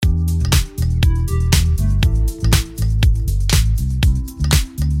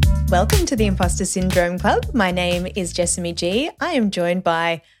Welcome to the Imposter Syndrome Club. My name is Jessamy G. I am joined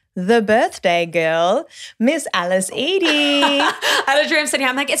by the birthday girl, Miss Alice Eady. I had a dream sitting here.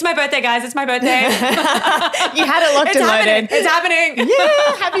 I'm like, it's my birthday, guys. It's my birthday. You had it locked and loaded. It's happening.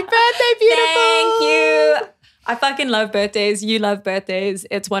 Yeah, happy birthday, beautiful. Thank you. I fucking love birthdays. You love birthdays.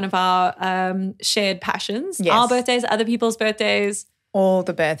 It's one of our shared passions. Yes. Our birthdays, other people's birthdays. All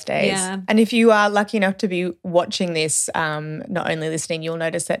the birthdays. Yeah. And if you are lucky enough to be watching this, not only listening, you'll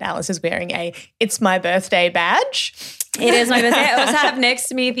notice that Alice is wearing a It's My Birthday badge. It is my birthday. I also have next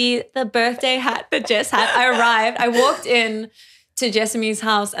to me the birthday hat that Jess had. I walked in to Jessamy's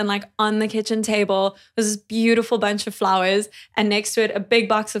house and like on the kitchen table was this beautiful bunch of flowers and next to it a big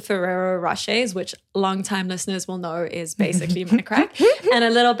box of Ferrero Rochers, which longtime listeners will know is basically my crack, and a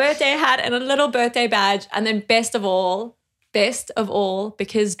little birthday hat and a little birthday badge. And then best of all,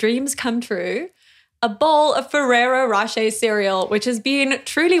 because dreams come true, a bowl of Ferrero Rocher cereal, which has been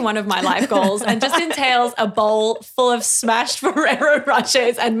truly one of my life goals and just entails a bowl full of smashed Ferrero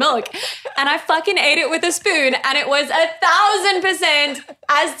Rochers and milk. And I fucking ate it with a spoon and it was 1,000%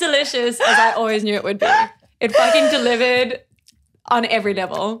 as delicious as I always knew it would be. It fucking delivered on every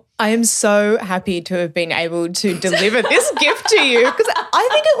level. I am so happy to have been able to deliver this gift to you because I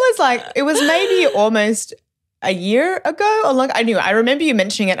think it was maybe almost a year ago or long. I remember you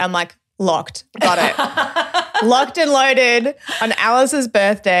mentioning it. I'm like, locked. Got it. Locked and loaded. On Alice's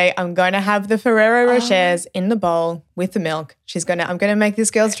birthday, I'm going to have the Ferrero Rochers in the bowl with the milk. I'm going to make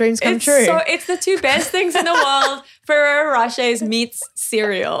this girl's dreams come true. So it's the two best things in the world. Ferrero Rochers meets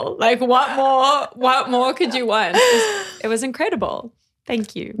cereal. Like what more could you want? It was incredible.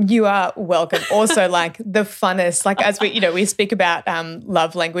 Thank you. You are welcome. Also, like the funnest, like as we speak about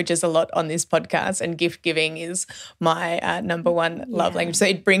love languages a lot on this podcast, and gift giving is my number one love language. So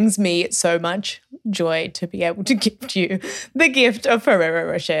it brings me so much joy to be able to gift you the gift of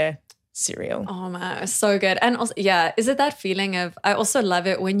Ferrero Rocher cereal. Oh man, it's so good. And also, is it that feeling of, I also love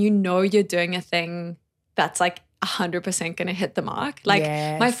it when you know you're doing a thing that's like 100% going to hit the mark. Like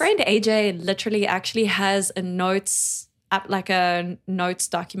my friend AJ literally actually has a notes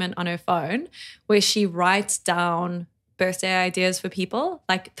document on her phone where she writes down birthday ideas for people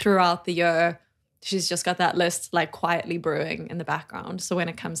like throughout the year. She's just got that list like quietly brewing in the background. So when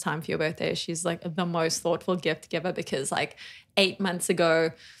it comes time for your birthday, she's like the most thoughtful gift giver because like 8 months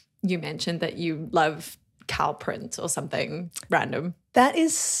ago you mentioned that you love cow print or something random. That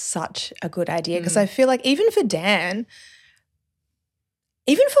is such a good idea because I feel like even for Dan,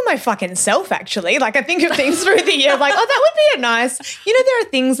 even for my fucking self, actually, like I think of things through the year, like, oh, that would be a nice, there are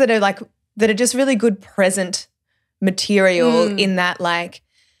things that are just really good present material in that, like,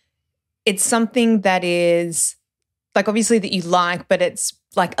 it's something that is like obviously that you like, but it's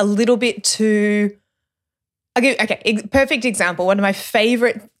like a little bit too, okay, perfect example. One of my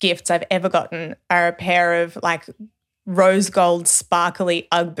favorite gifts I've ever gotten are a pair of like rose gold sparkly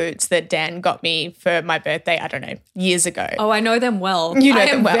Ugg boots that Dan got me for my birthday, I don't know, years ago. Oh, I know them well. You know I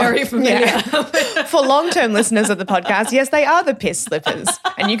them am well. very familiar. Yeah. For long-term listeners of the podcast, yes, they are the piss slippers.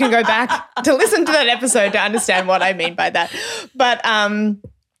 And you can go back to listen to that episode to understand what I mean by that. But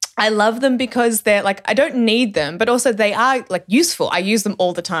I love them because they're like, I don't need them, but also they are like useful. I use them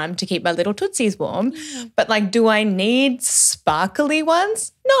all the time to keep my little tootsies warm. But like, do I need sparkly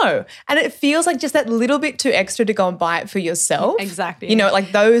ones? No. And it feels like just that little bit too extra to go and buy it for yourself. Exactly.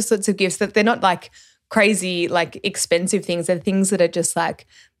 Like those sorts of gifts that they're not like crazy, like expensive things. They're things that are just like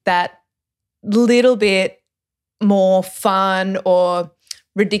that little bit more fun or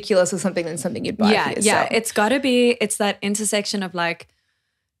ridiculous or something than something you'd buy for yourself. Yeah, it's got to be, it's that intersection of like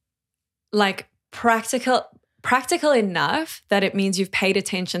practical enough that it means you've paid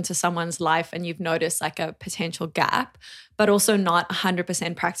attention to someone's life and you've noticed like a potential gap, but also not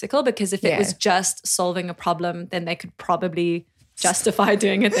 100% practical because if it was just solving a problem, then they could probably justify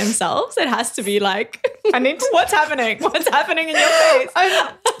doing it themselves. It has to be like, what's happening? What's happening in your face?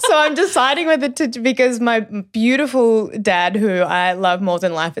 So I'm deciding whether because my beautiful dad, who I love more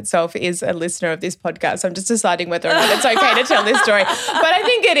than life itself, is a listener of this podcast. I'm just deciding whether or not it's okay to tell this story. But I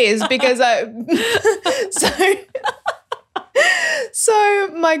think it is because so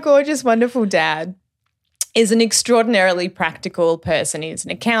my gorgeous, wonderful dad is an extraordinarily practical person. He's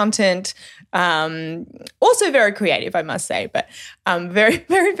an accountant, also very creative, I must say, but very,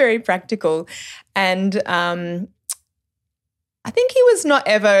 very, very practical. And I think he was not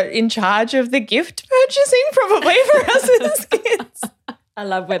ever in charge of the gift purchasing probably for us as kids. I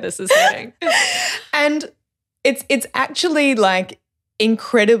love where this is heading. And it's actually like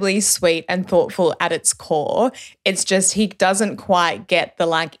incredibly sweet and thoughtful at its core. It's just he doesn't quite get the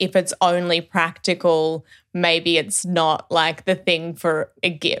like, if it's only practical, maybe it's not like the thing for a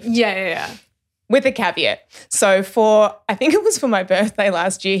gift. Yeah. With a caveat. So I think it was for my birthday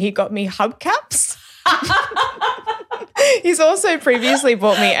last year, he got me hubcaps. He's also previously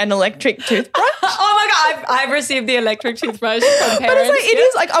bought me an electric toothbrush. Oh my God, I've received the electric toothbrush from parents. But it's like, it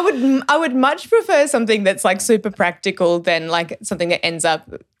is like, I would much prefer something that's like super practical than like something that ends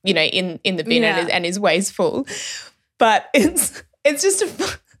up, you know, in the bin and is wasteful. But it's just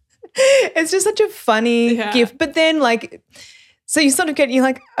such a funny gift. But then like, so you sort of you're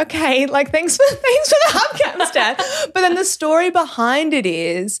like, okay, like thanks for the hubcaps, Dad. But then the story behind it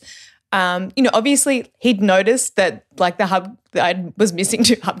is, you know, obviously he'd noticed that like that I was missing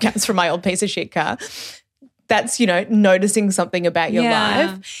 2 hubcaps from my old piece of shit car. That's, you know, noticing something about your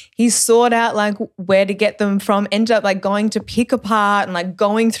life. He sought out like where to get them from, ended up like going to pick apart and like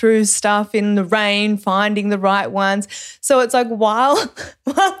going through stuff in the rain, finding the right ones. So it's like while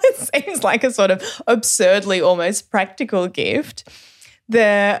it seems like a sort of absurdly almost practical gift,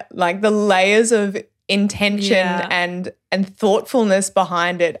 the layers of intention and thoughtfulness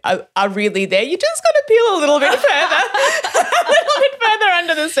behind it are really there. You just got to peel a little bit further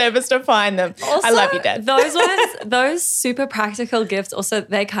under the surface to find them. Also, I love you, Dad. Those super practical gifts also,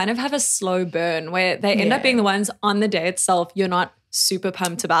 they kind of have a slow burn where they end up being the ones on the day itself you're not super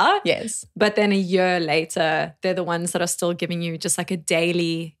pumped about. Yes. But then a year later, they're the ones that are still giving you just like a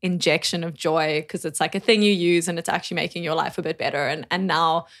daily injection of joy because it's like a thing you use and it's actually making your life a bit better. And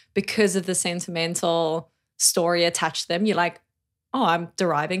now because of the sentimental story attached to them, you're like, oh, I'm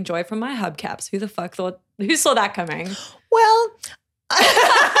deriving joy from my hubcaps. Who saw that coming? Well,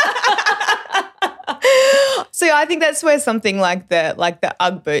 so I think that's where something like the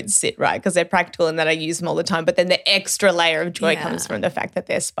Ugg boots sit, right? Because they're practical and that I use them all the time. But then the extra layer of joy comes from the fact that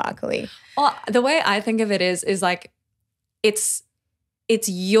they're sparkly. Well, the way I think of it is like it's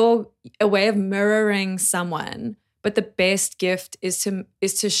a way of mirroring someone. But the best gift is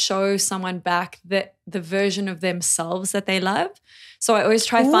to show someone back the version of themselves that they love. So I always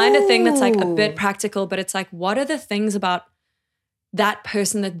try to find a thing that's like a bit practical, but it's like, what are the things about that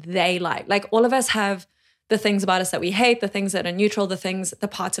person that they like? Like all of us have the things about us that we hate, the things that are neutral, the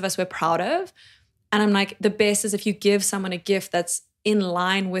parts of us we're proud of. And I'm like, the best is if you give someone a gift that's in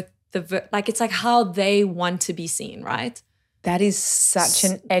line with it's like how they want to be seen, right? That is such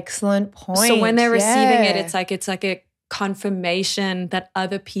an excellent point. So when they're receiving it, it's like a confirmation that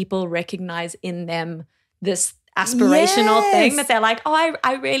other people recognize in them this aspirational thing that they're like, oh,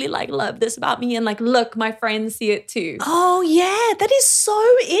 I really like love this about me, and like, look, my friends see it too. Oh yeah, that is so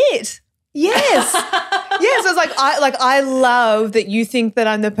it. Yes. Yes, it's like I love that you think that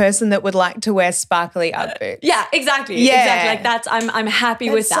I'm the person that would like to wear sparkly Ugg boots. Yeah, exactly. Yeah. Exactly. Like I'm happy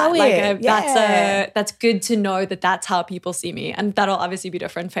with that. So like that's good to know that that's how people see me, and that'll obviously be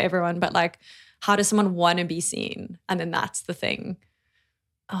different for everyone. But like, how does someone want to be seen? And then that's the thing.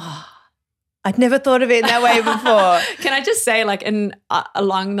 Oh, I'd never thought of it in that way before. Can I just say, like,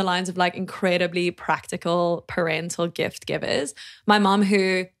 along the lines of like incredibly practical parental gift givers, my mom,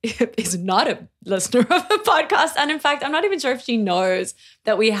 who is not a listener of the podcast, and in fact, I'm not even sure if she knows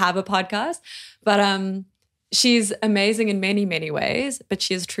that we have a podcast, but she's amazing in many, many ways, but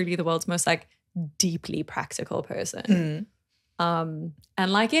she is truly the world's most like deeply practical person.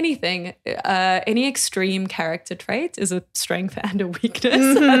 And like anything, any extreme character trait is a strength and a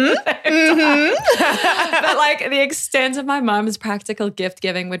weakness. But like the extent of my mom's practical gift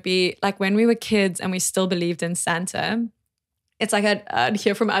giving would be like when we were kids and we still believed in Santa. It's like I'd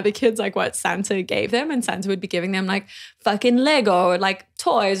hear from other kids like what Santa gave them, and Santa would be giving them like fucking Lego or like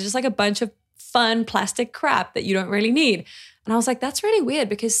toys, just like a bunch of fun plastic crap that you don't really need. And I was like, that's really weird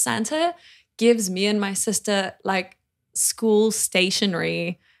because Santa gives me and my sister like school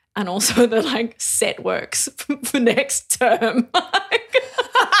stationery and also the like set works for next term.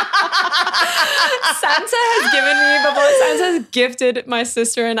 Santa has gifted my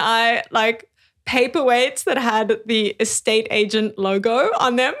sister and I like paperweights that had the estate agent logo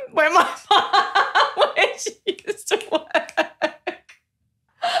on them where she used to work.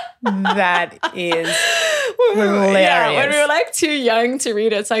 That is hilarious. Yeah, when we were like too young to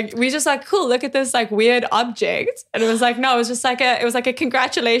read it, it's like we just like, cool, look at this like weird object. And it was like, no, it was just like a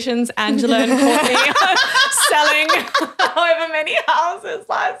congratulations, Angela and Courtney selling however many houses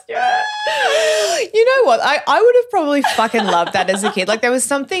last year. You know what? I would have probably fucking loved that as a kid. Like there was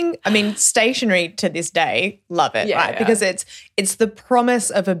something, I mean, stationery to this day, love it, right? Yeah. Because it's the promise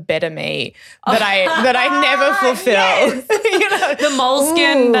of a better me that I never fulfill. Yes. You know? The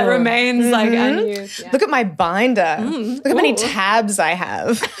moleskin that remains like unused. Yeah. Look at my binder. Look how many tabs I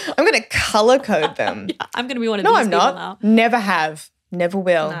have. I'm going to color code them. Yeah, I'm going to be one of No, these I'm people not. now. Never have. Never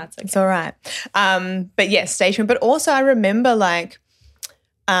will. No, it's okay. It's all right. But yes, stationery. But also I remember like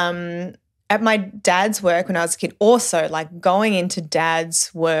at my dad's work when I was a kid, also like going into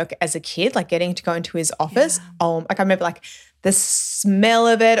dad's work as a kid, like getting to go into his office. Yeah. Oh, like I remember like the smell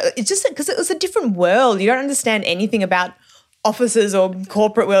of it. It's just because it was a different world. You don't understand anything about offices or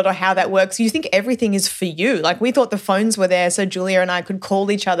corporate world or how that works. You think everything is for you. Like we thought the phones were there so Julia and I could call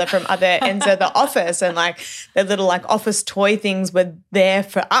each other from other ends of the office, and like the little like office toy things were there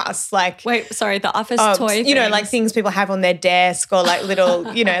for us. Like Wait, sorry, the office toy you know, things. like things people have on their desk, or like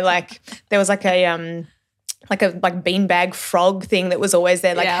little, you know, like there was like a beanbag frog thing that was always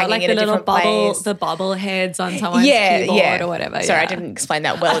there, like hanging like in the a little different place. the bobble heads on someone's keyboard or whatever. Sorry, yeah. I didn't explain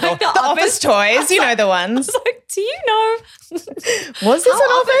that well at all. Like The office toys, you know the ones. I was like, do you know? Was this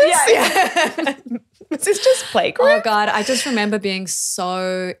an office? Yeah. Was this just playground? Oh God, I just remember being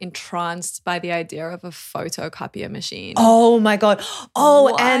so entranced by the idea of a photocopier machine. Oh my God. Oh,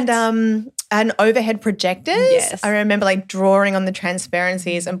 What? and overhead projectors. Yes. I remember like drawing on the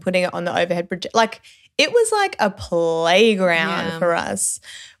transparencies and putting it on the overhead projector. Like it was like a playground Yeah. for us.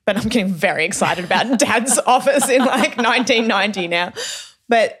 But I'm getting very excited about Dad's office in like 1990 now.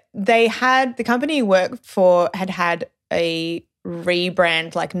 But the company he worked for had a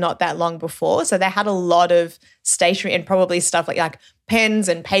rebrand like not that long before. So they had a lot of stationery and probably stuff like pens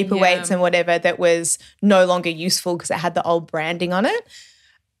and paperweights Yeah. and whatever that was no longer useful because it had the old branding on it.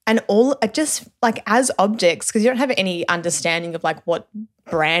 And all just like as objects, because you don't have any understanding of like what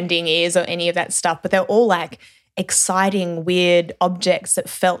branding is or any of that stuff, but they're all like exciting, weird objects that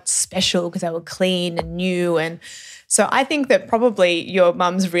felt special because they were clean and new. And so I think that probably your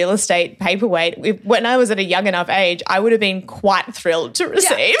mum's real estate paperweight, when I was at a young enough age, I would have been quite thrilled to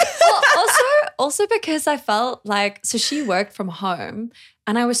receive. Well, also because I felt like, so she worked from home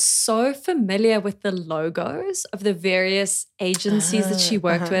and I was so familiar with the logos of the various agencies that she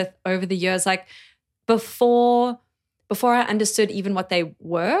worked with over the years. Like before I understood even what they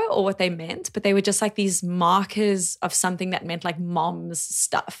were or what they meant, but they were just like these markers of something that meant like mom's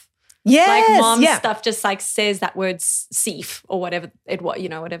stuff. Yes, Like mom's yeah. stuff just like says that word SEEF or whatever it was, you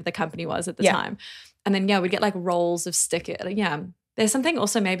know, whatever the company was at the Yeah. time. And then, we'd get like rolls of sticker. Yeah. There's something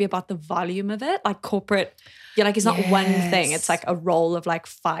also maybe about the volume of it, like corporate. Yeah, like it's not one thing. It's like a roll of like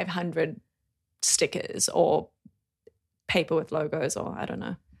 500 stickers or paper with logos or I don't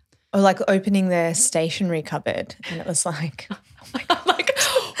know. Or like opening their stationery cupboard and it was like, oh my God. Like,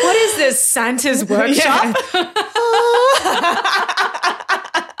 what is this, Santa's workshop?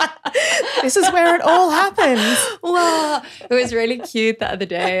 This is where it all happens. Wow. It was really cute the other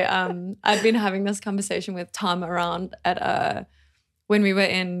day. I'd been having this conversation with Tom around at when we were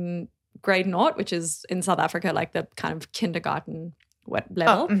in grade naught, which is in South Africa, like the kind of kindergarten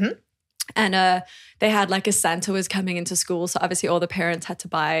level. And they had like a Santa was coming into school. So obviously all the parents had to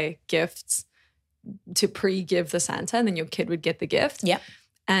buy gifts to pre-give the Santa and then your kid would get the gift. Yep.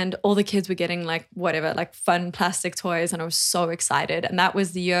 And all the kids were getting like whatever, like fun plastic toys. And I was so excited. And that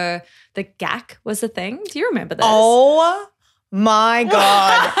was the year the GAC was the thing. Do you remember this? Oh my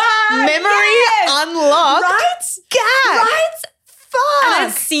God. Memory unlocked. Right? GAC. Right? And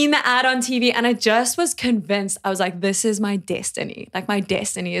I'd Fuck. seen the ad on TV and I just was convinced. I was like, this is my destiny. Like my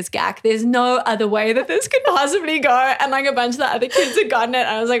destiny is GAC. There's no other way that this could possibly go. And like a bunch of the other kids had gotten it. And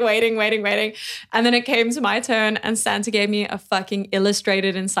I was like waiting. And then it came to my turn and Santa gave me a fucking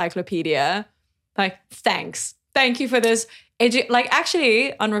illustrated encyclopedia. Like, thanks. Thank you for this. Like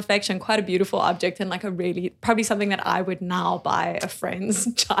actually, on reflection, quite a beautiful object and like a really, probably something that I would now buy a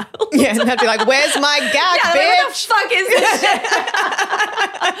friend's child. Yeah, and they'd be like, where's my GAC, Yeah, like, what the bitch? fuck is this shit?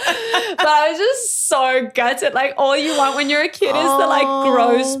 But I was just so gutted. Like all you want when you're a kid is the like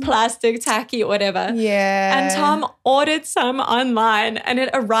gross plastic tacky or whatever. Yeah. And Tom ordered some online and it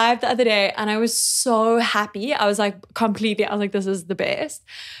arrived the other day and I was so happy. I was like this is the best.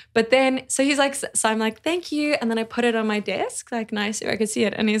 But then, so he's like, so I'm like, thank you. And then I put it on my desk, like nice so I could see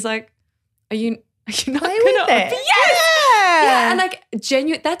it. And he's like, are you not Play going with to it. Yes. Yeah. Yeah, and like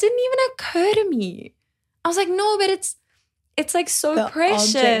genuine, that didn't even occur to me. I was like, no, but it's like so The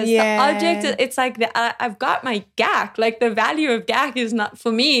precious. object, yeah. The object, it's like I've got my GAC. Like the value of GAC is not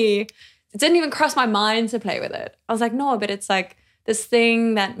for me. It didn't even cross my mind to play with it. I was like, no, but it's like this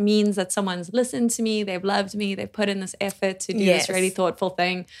thing that means that someone's listened to me, they've loved me, they've put in this effort to do Yes. this really thoughtful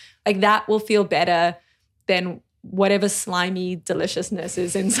thing. Like that will feel better than whatever slimy deliciousness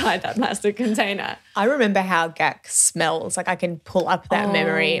is inside that plastic container. I remember how gack smells. Like I can pull up that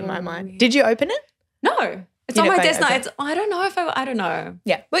memory in my mind. Did you open it? No. It's You on my didn't desk now. open It's, I don't know if I don't know.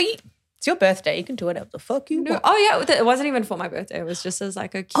 Yeah. Well, it's your birthday. You can do whatever the fuck you want. Oh, yeah. It wasn't even for my birthday. It was just as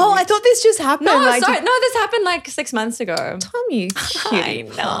like a cute. Oh, I thought this just happened. No, like, sorry. No, this happened like 6 months ago. Tom, you I cutie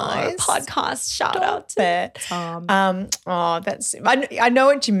know. pies. Podcast shout out to it. Tom. That's. I know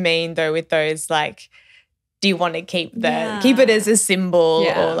what you mean though with those like. Do you want to keep it as a symbol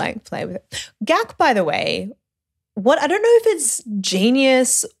or like play with it? Gack, by the way, I don't know if it's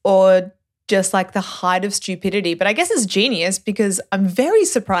genius or just like the height of stupidity, but I guess it's genius because I'm very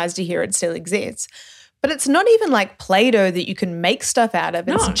surprised to hear it still exists. But it's not even like Play-Doh that you can make stuff out of.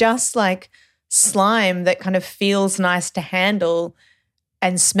 It's just like slime that kind of feels nice to handle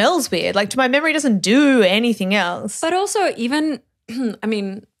and smells weird. Like to my memory, it doesn't do anything else. But also even, I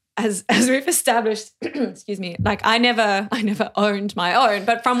mean, as we've established, excuse me, like I never owned my own,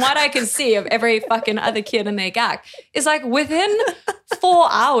 but from what I can see of every fucking other kid in their gack, is like within 4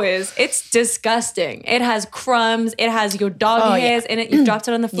 hours, it's disgusting. It has crumbs, it has your dog hairs in it, you've dropped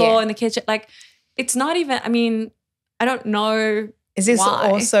it on the floor in the kitchen. Like it's not even, I mean, I don't know. Is this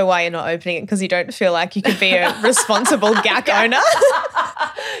also why you're not opening it? Because you don't feel like you could be a responsible gack owner?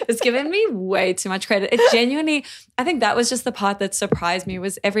 It's given me way too much credit. It genuinely, I think that was just the part that surprised me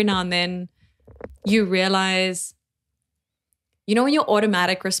was every now and then you realize, you know, when your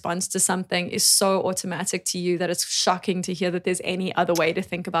automatic response to something is so automatic to you that it's shocking to hear that there's any other way to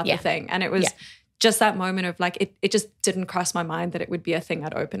think about the thing. And it was just that moment of like, it just didn't cross my mind that it would be a thing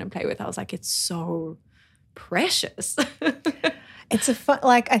I'd open and play with. I was like, it's so precious. It's a fun,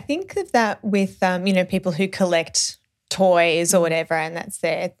 like I think of that with, people who collect toys or whatever and that's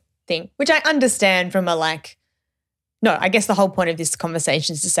their thing, which I understand from I guess the whole point of this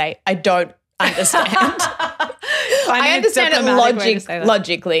conversation is to say I don't understand. I understand it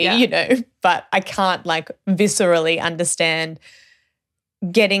logically, but I can't like viscerally understand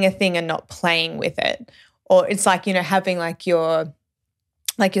getting a thing and not playing with it. Or it's like, having like your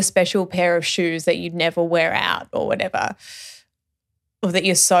special pair of shoes that you'd never wear out or whatever. Or that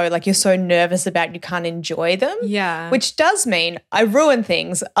you're so nervous about you can't enjoy them. Yeah. Which does mean I ruin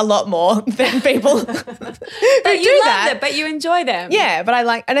things a lot more than people who do love them, but you enjoy them. Yeah, but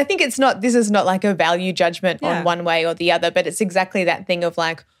and I think this is not like a value judgment on one way or the other, but it's exactly that thing of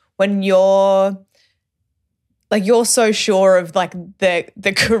like when you're so sure of like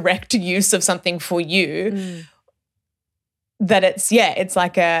the correct use of something for you that it's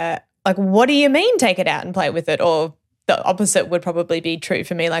like what do you mean take it out and play with it? Or the opposite would probably be true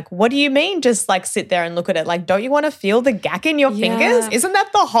for me. Like, what do you mean just like sit there and look at it? Like, don't you want to feel the gack in your fingers? Isn't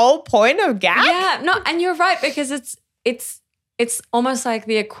that the whole point of gack? Yeah, no, and you're right because it's almost like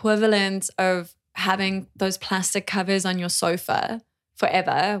the equivalent of having those plastic covers on your sofa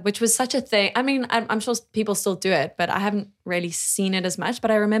forever, which was such a thing. I mean, I'm sure people still do it, but I haven't really seen it as much. But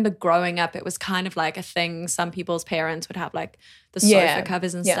I remember growing up, it was kind of like a thing. Some people's parents would have like the sofa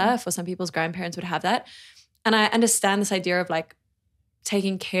covers and stuff, or some people's grandparents would have that. And I understand this idea of like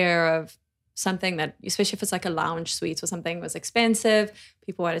taking care of something that, especially if it's like a lounge suite or something, was expensive.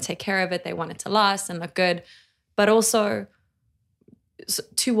 People want to take care of it. They want it to last and look good. But also,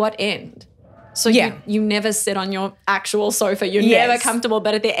 to what end? So you never sit on your actual sofa. You're never comfortable.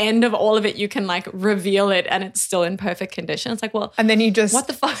 But at the end of all of it, you can like reveal it and it's still in perfect condition. It's like, well. And then you just what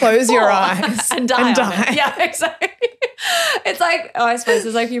the fuck close your eyes and die. On it. Yeah, exactly. It's like, I suppose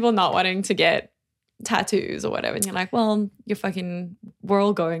it's like people not wanting to get tattoos or whatever, and you're like, well, we're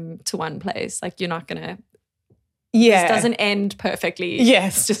all going to one place. Like, you're not gonna. Yeah, this doesn't end perfectly.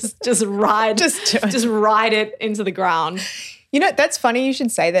 Yes, just ride, just ride it into the ground. That's funny you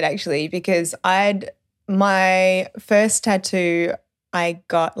should say that actually, because my first tattoo I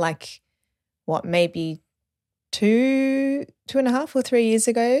got like maybe 2.5 or 3 years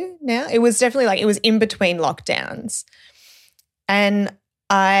ago now. It was definitely it was in between lockdowns, and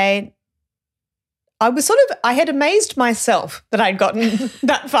I had amazed myself that I'd gotten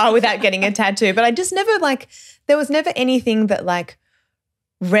that far without getting a tattoo, but I just never there was never anything that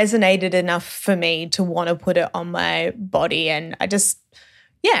resonated enough for me to want to put it on my body. And I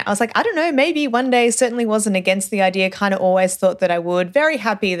was like, I don't know, maybe one day. Certainly wasn't against the idea, kind of always thought that I would. Very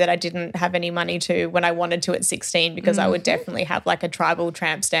happy that I didn't have any money to when I wanted to at 16, because I would definitely have a tribal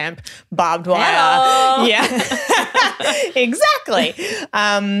tramp stamp, barbed wire. Hello. Yeah, exactly.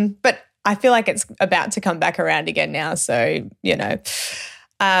 But I feel like it's about to come back around again now. So,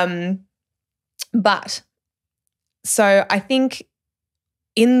 but so I think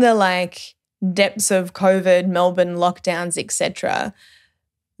in the depths of COVID, Melbourne lockdowns, etc.,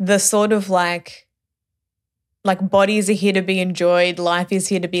 the sort of like bodies are here to be enjoyed, life is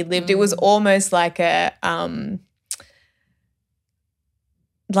here to be lived. It was almost like I'm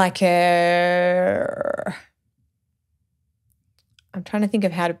trying to think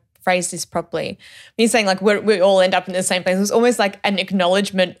of how to phrase this properly. When you're saying like we all end up in the same place, it was almost like an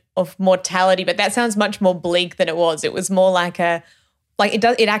acknowledgement of mortality, but that sounds much more bleak than it was. It was more like it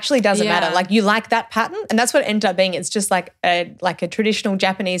actually doesn't matter. Like you like that pattern, and that's what it ended up being. It's just like a traditional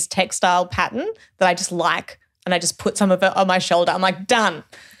Japanese textile pattern that I just like, and I just put some of it on my shoulder. I'm like, done.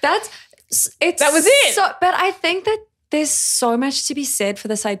 That was it. But I think that there's so much to be said for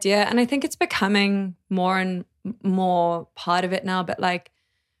this idea, and I think it's becoming more and more part of it now, but like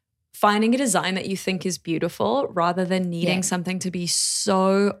finding a design that you think is beautiful rather than needing something to be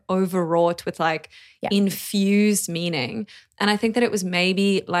so overwrought with like infused meaning. And I think that it was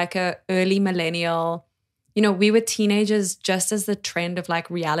maybe like a early millennial, you know, we were teenagers just as the trend of like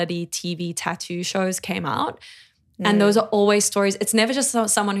reality TV tattoo shows came out. And those are always stories. It's never just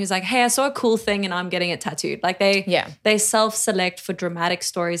someone who's like, hey, I saw a cool thing and I'm getting it tattooed. Like they self-select for dramatic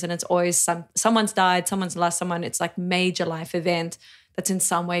stories, and it's always someone's died, someone's lost someone. It's like major life event that's in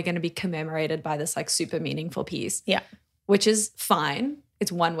some way going to be commemorated by this like super meaningful piece. Yeah. Which is fine.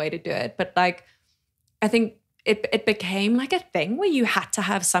 It's one way to do it. But like, I think it became like a thing where you had to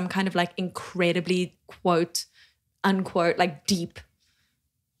have some kind of like incredibly quote unquote like deep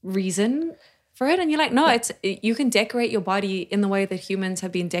reason for it. And you're like, no, you can decorate your body in the way that humans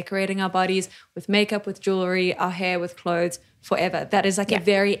have been decorating our bodies, with makeup, with jewelry, our hair, with clothes forever. That is like a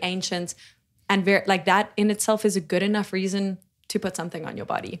very ancient and very like that in itself is a good enough reason to put something on your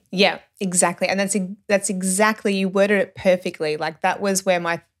body. Yeah, exactly. And that's exactly, you worded it perfectly. Like that was where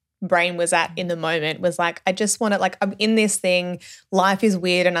my brain was at in the moment, was like, I just want to, like, I'm in this thing, life is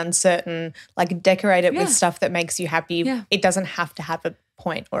weird and uncertain, like decorate it with stuff that makes you happy. Yeah. It doesn't have to have a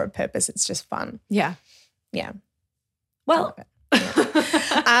point or a purpose. It's just fun. Yeah. Yeah. Well.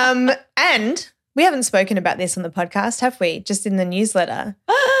 And we haven't spoken about this on the podcast, have we? Just in the newsletter.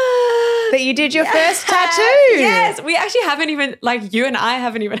 That you did your first tattoo. Yes. We actually haven't even, like you and I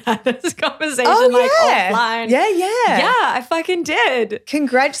haven't even had this conversation offline. Yeah. Yeah, I fucking did.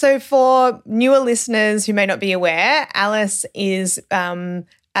 Congrats. So for newer listeners who may not be aware, Alice is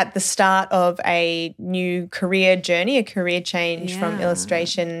at the start of a new career journey, a career change from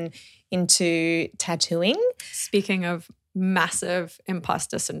illustration into tattooing. Speaking of massive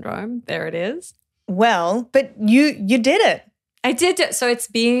imposter syndrome, there it is. Well, but you did it. I did it. So it's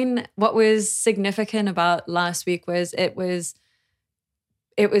been, what was significant about last week was it was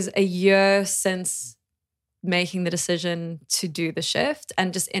a year since making the decision to do the shift.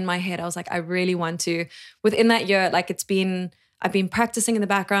 And just in my head, I was like, I really want to, within that year, like I've been practicing in the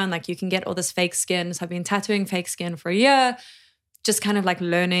background, like you can get all this fake skin. So I've been tattooing fake skin for a year, just kind of like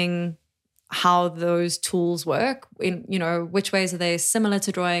learning how those tools work in, you know, which ways are they similar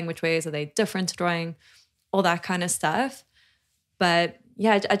to drawing, which ways are they different to drawing, all that kind of stuff. But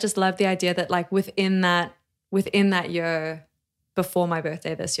yeah, I just love the idea that like within that year before my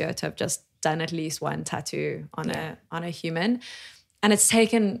birthday this year, to have just done at least one tattoo on a human. And it's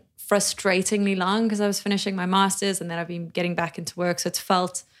taken frustratingly long because I was finishing my master's and then I've been getting back into work. So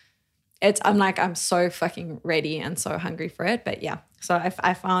I'm so fucking ready and so hungry for it. But yeah, so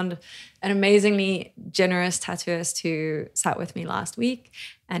I found an amazingly generous tattooist who sat with me last week,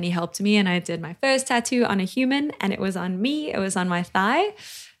 and he helped me, and I did my first tattoo on a human, and it was on me. It was on my thigh,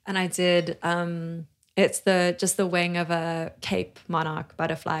 and I did it's the wing of a Cape monarch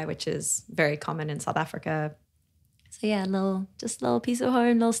butterfly, which is very common in South Africa. So yeah, just a little piece of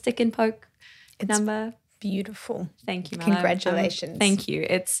home, little stick and poke number. Beautiful. Thank you, my congratulations. Thank you.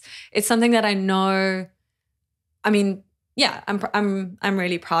 It's something that I know. I mean, yeah, I'm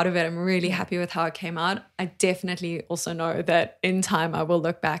really proud of it. I'm really happy with how it came out. I definitely also know that in time I will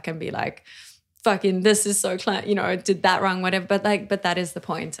look back and be like, fucking, this is so you know, did that wrong, whatever. But that is the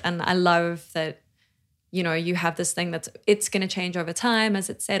point. And I love that, you know, you have this thing it's going to change over time as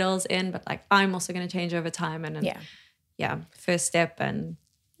it settles in, but like I'm also going to change over time. And first step, and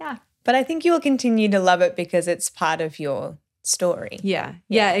yeah. But I think you will continue to love it because it's part of your story. Yeah,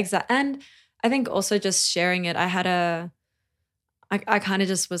 exactly. And I think also just sharing it, I kind of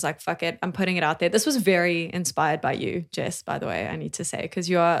just was like, fuck it, I'm putting it out there. This was very inspired by you, Jess, by the way, I need to say, because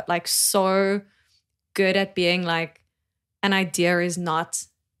you're like so good at being like, an idea is not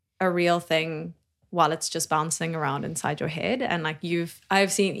a real thing while it's just bouncing around inside your head. And like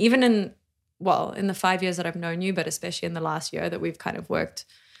I've seen, even in the 5 years that I've known you, but especially in the last year that we've kind of worked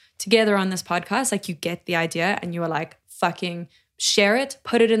together on this podcast, like you get the idea and you are like, fucking share it,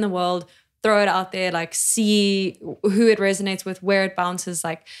 put it in the world, throw it out there, like see who it resonates with, where it bounces.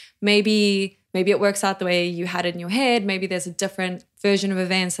 Like maybe it works out the way you had it in your head. Maybe there's a different version of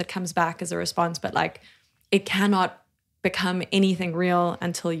events that comes back as a response, but like it cannot become anything real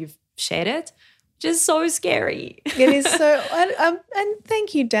until you've shared it, which is so scary. It is so, and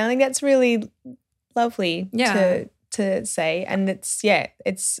thank you, darling. That's really lovely to say. And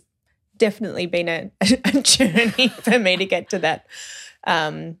it's definitely been a journey for me to get to that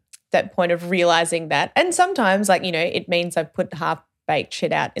point of realizing that. And sometimes, like, you know, it means I've put half-baked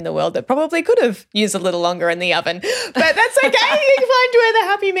shit out in the world that probably could have used a little longer in the oven. But that's okay. You can find where the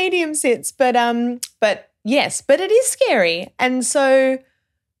happy medium sits. But yes, but it is scary. And so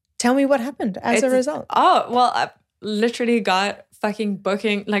tell me what happened as a result. Oh, well, I literally got fucking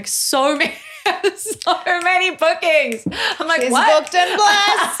booking, like so many bookings. I'm like, She's what? booked and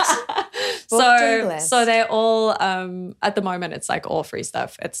blessed. So they're all at the moment it's like all free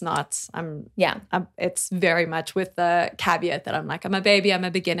stuff. It's not it's very much with the caveat that I'm like, I'm a baby, I'm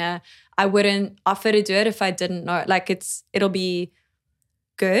a beginner. I wouldn't offer to do it if I didn't know. Like it'll be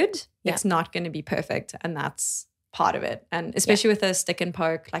good. Yeah. It's not going to be perfect, and that's part of it. And especially with a stick and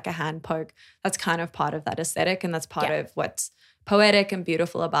poke, like a hand poke, that's kind of part of that aesthetic, and that's part of what's poetic and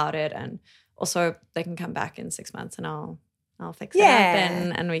beautiful about it. And also they can come back in 6 months and I'll fix it up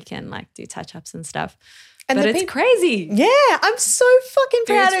and we can like do touch-ups and stuff. And but it's crazy. Yeah, I'm so fucking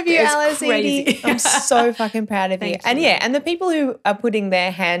proud of you, Alice Edie. I'm so fucking proud of you. And and the people who are putting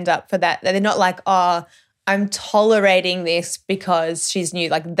their hand up for that, they're not like, oh, I'm tolerating this because she's new.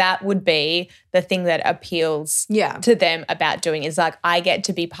 Like that would be the thing that appeals to them about doing is like, I get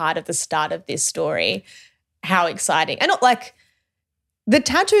to be part of the start of this story. How exciting. And not like the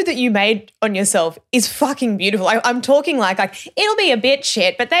tattoo that you made on yourself is fucking beautiful. I'm talking like it'll be a bit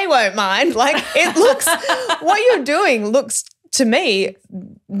shit, but they won't mind. Like it looks, what you're doing looks to me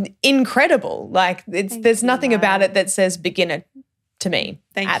incredible. Like there's nothing about it that says beginner to me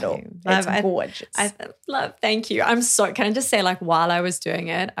at all. It's gorgeous. Thank you. Can I just say, like, while I was doing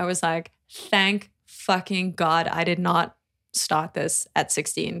it, I was like, thank fucking God I did not start this at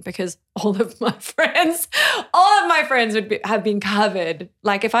 16, because all of my friends would have been covered.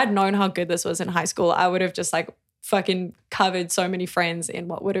 Like if I'd known how good this was in high school, I would have just like fucking covered so many friends in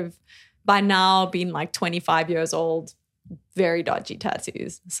what would have by now been like 25 years old, very dodgy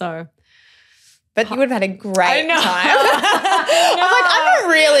tattoos. So but you would have had a great time. I'm like, I'm not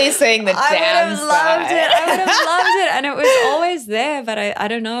really seeing the downside. I would have loved it. And it was always there, but I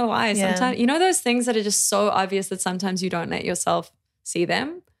don't know why. Sometimes, you know those things that are just so obvious that sometimes you don't let yourself see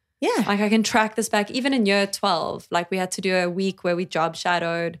them? Yeah. Like I can track this back even in year 12. Like we had to do a week where we job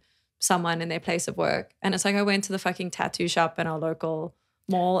shadowed someone in their place of work. And it's like I went to the fucking tattoo shop in our local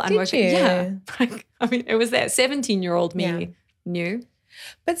mall and worked. Yeah. Like, I mean, it was there. 17-year-old me knew.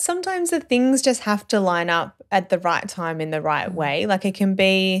 But sometimes the things just have to line up at the right time in the right way. Like it can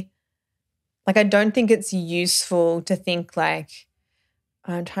be, like I don't think it's useful to think like,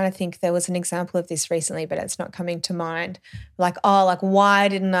 I'm trying to think, there was an example of this recently, but it's not coming to mind. Like, oh, like why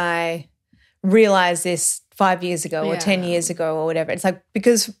didn't I realize this 5 years ago or 10 years ago or whatever? It's like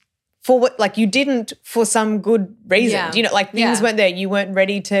because for what, like you didn't for some good reason. You know, like things weren't there. You weren't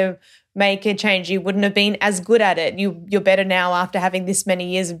ready to make a change. You wouldn't have been as good at it. You're better now after having this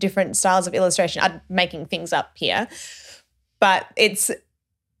many years of different styles of illustration. I'm making things up here. But it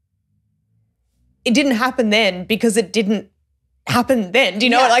didn't happen then because it didn't happen then. Do you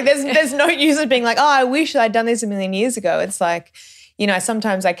know what? Like there's no use of being like, oh, I wish I'd done this a million years ago. It's like, you know,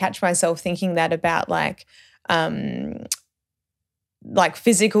 sometimes I catch myself thinking that about like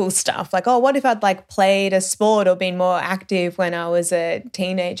physical stuff, like, oh, what if I'd like played a sport or been more active when I was a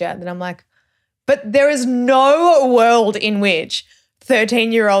teenager? Then I'm like, but there is no world in which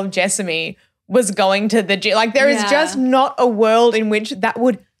 13-year-old Jessamy was going to the gym. Like there is just not a world in which that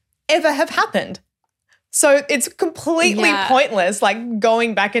would ever have happened. So it's completely pointless, like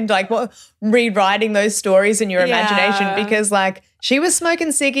going back into like rewriting those stories in your imagination because like she was smoking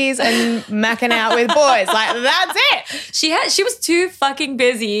ciggies and macking out with boys. Like that's it. She was too fucking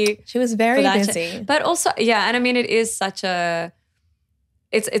busy. She was very busy. But also, and I mean it is such a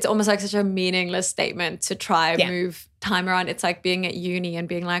it's almost like such a meaningless statement to try and move time around. It's like being at uni and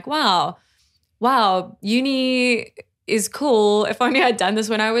being like, wow, uni is cool. If only I'd done this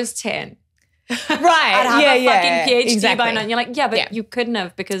when I was 10. Right. I'd have a fucking PhD by now. And you're like, but you couldn't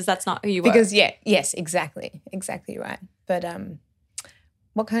have because that's not who you were. Because yes, exactly right. But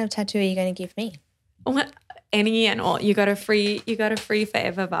what kind of tattoo are you going to give me? Any and all. You got a free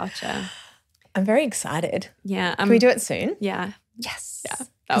forever voucher. I'm very excited. Yeah. Can we do it soon? Yeah. Yes. Yeah.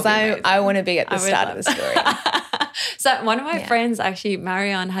 Because I want to be at the start of the story. So one of my friends, actually,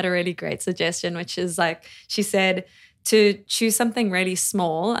 Marianne, had a really great suggestion, which is like, she said to choose something really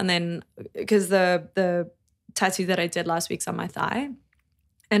small, and then, because the tattoo that I did last week's on my thigh,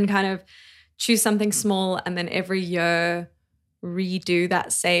 and kind of choose something small, and then every year redo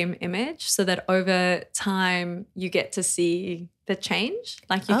that same image, so that over time you get to see the change.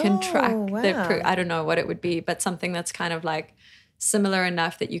 Like you can track I don't know what it would be, but something that's kind of like similar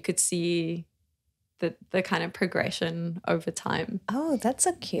enough that you could see the kind of progression over time. Oh, that's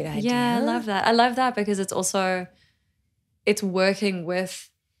a cute idea. Yeah, I love that. I love that because it's also, it's working with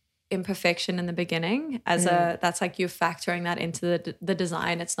imperfection in the beginning as that's like you're factoring that into the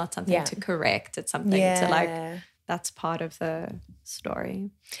design. It's not something to correct. It's something to like, that's part of the story.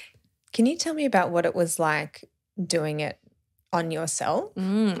 Can you tell me about what it was like doing it on yourself?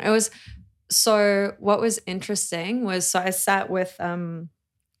 It was, so what was interesting was, so I sat with the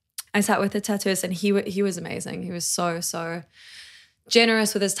tattooist, and he was amazing. He was so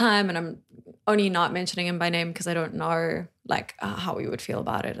generous with his time, and I'm only not mentioning him by name because I don't know like how we would feel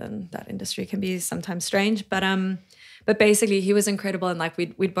about it, and that industry can be sometimes strange. But basically he was incredible, and like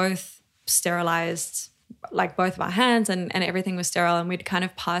we'd both sterilized like both of our hands, and everything was sterile, and we'd kind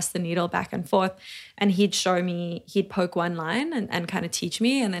of pass the needle back and forth, and he'd show me, he'd poke one line and kind of teach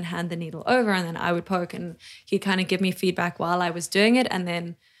me, and then hand the needle over, and then I would poke, and he'd kind of give me feedback while I was doing it, and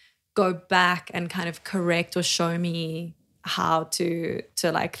then go back and kind of correct or show me how to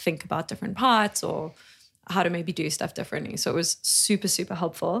like think about different parts or how to maybe do stuff differently. So it was super, super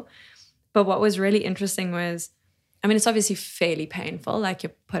helpful. But what was really interesting was, I mean, it's obviously fairly painful, like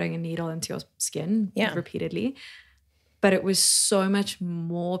you're putting a needle into your skin repeatedly, but it was so much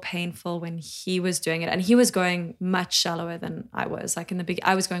more painful when he was doing it. And he was going much shallower than I was. Like in the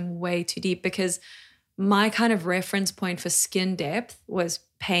beginning, I was going way too deep because my kind of reference point for skin depth was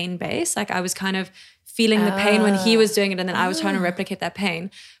pain-based. Like I was kind of feeling the pain when he was doing it, and then I was trying to replicate that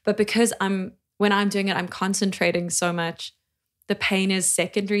pain. But because when I'm doing it, I'm concentrating so much, the pain is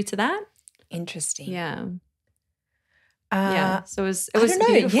secondary to that. Interesting. Yeah. So it was I don't know.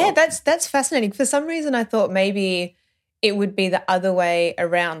 beautiful. Yeah, that's fascinating. For some reason I thought maybe it would be the other way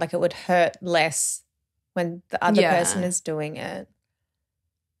around, like it would hurt less when the other person is doing it.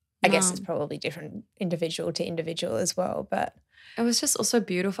 I guess it's probably different individual to individual as well, but it was just also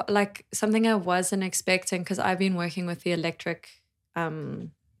beautiful. Like something I wasn't expecting, because I've been working with the electric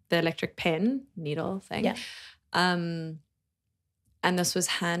pen needle thing. Yeah. And this was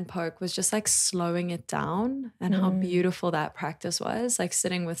hand poke, was just like slowing it down, and how beautiful that practice was. Like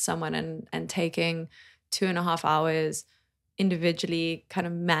sitting with someone and taking 2.5 hours individually, kind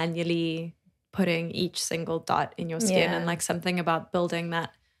of manually putting each single dot in your skin, and like something about building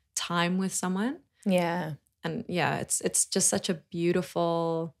that time with someone. Yeah. And it's just such a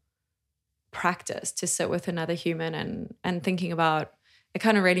beautiful practice to sit with another human and thinking about. It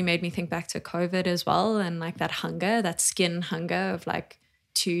kind of really made me think back to COVID as well, and like that hunger, that skin hunger of like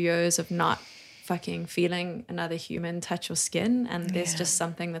 2 years of not fucking feeling another human touch your skin. And there's just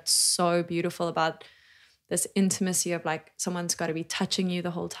something that's so beautiful about this intimacy of like someone's got to be touching you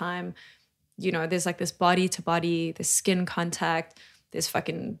the whole time. You know, there's like this body to body, this skin contact, there's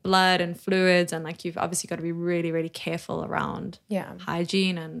fucking blood and fluids, and like you've obviously got to be really, really careful around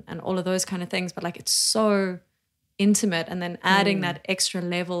hygiene and all of those kind of things. But like it's so intimate, and then adding that extra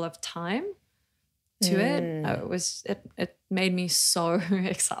level of time to it made me so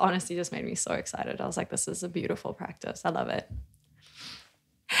excited. Honestly, just made me so excited. I was like, this is a beautiful practice. I love it.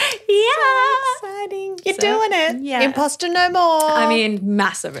 So exciting. You're doing it. Yeah. Imposter no more. I mean,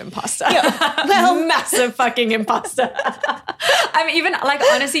 massive imposter. Yeah. Well, massive fucking imposter. I'm even like,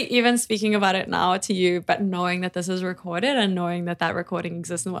 honestly, even speaking about it now to you, but knowing that this is recorded and knowing that recording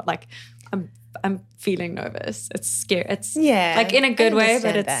exists, and what, like, I'm feeling nervous. It's scary. It's like in a good way,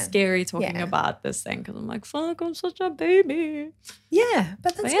 but it's scary talking about this thing, because I'm like, fuck, I'm such a baby. Yeah,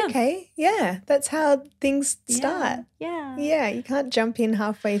 but that's okay. Yeah, that's how things start. Yeah, you can't jump in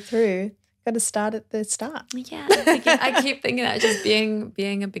halfway through. Got to start at the start. Yeah, I keep thinking that just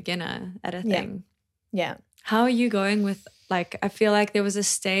being a beginner at a thing. Yeah. How are you going with, like, I feel like there was a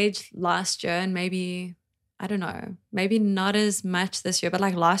stage last year, and maybe, I don't know, maybe not as much this year, but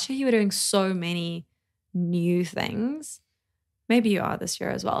like last year you were doing so many new things. Maybe you are this year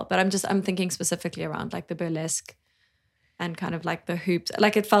as well, but I'm thinking specifically around like the burlesque and kind of like the hoops.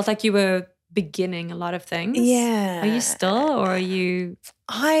 Like it felt like you were beginning a lot of things. Yeah. Are you still, or are you?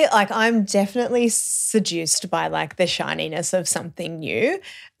 I'm definitely seduced by like the shininess of something new.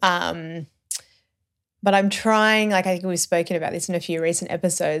 But I'm trying, like I think we've spoken about this in a few recent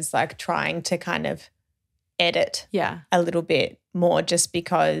episodes, like trying to kind of edit a little bit more, just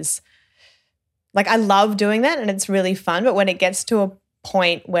because like I love doing that and it's really fun. But when it gets to a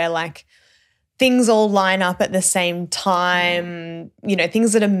point where like things all line up at the same time, you know,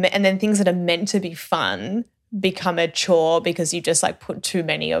 things that are and then things that are meant to be fun become a chore because you just like put too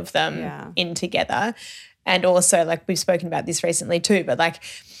many of them in together. And also like we've spoken about this recently too, but like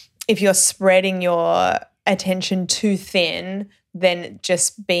if you're spreading your attention too thin, then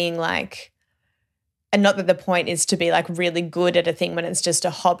just being like, and not that the point is to be like really good at a thing when it's just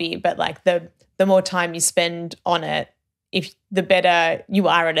a hobby, but like the more time you spend on it, if the better you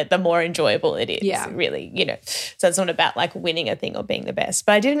are at it, the more enjoyable it is, really, you know. So it's not about like winning a thing or being the best.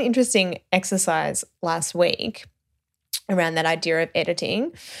 But I did an interesting exercise last week around that idea of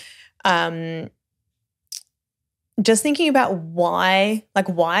editing. Just thinking about why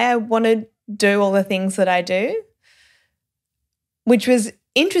I want to do all the things that I do, which was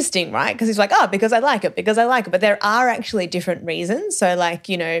interesting, right? Because it's like, oh, because I like it. But there are actually different reasons. So like,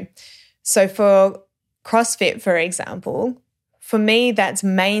 you know, so for CrossFit, for example, for me, that's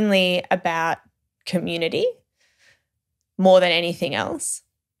mainly about community more than anything else.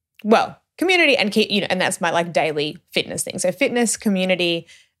 Well, community and, you know, and that's my like daily fitness thing. So fitness, community,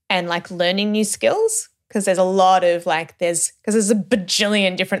 and like learning new skills. Because there's a lot of like because there's a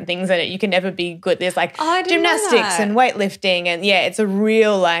bajillion different things in it. You can never be good. There's like gymnastics and weightlifting and it's a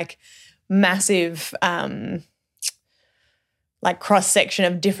real like massive like cross-section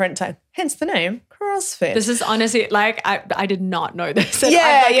of different types, hence the name CrossFit. This is honestly like I did not know this.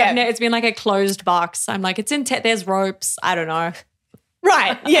 It's been like a closed box. I'm like, it's in there's ropes. I don't know.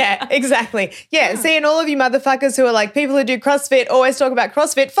 Right, yeah, exactly. Yeah, seeing all of you motherfuckers who are like, people who do CrossFit always talk about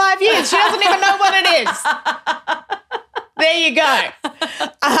CrossFit, 5 years. She doesn't even know what it is. There you go.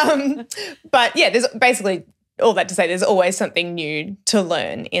 But yeah, there's basically all that to say there's always something new to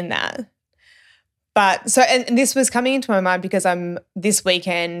learn in that. But so, and this was coming into my mind because this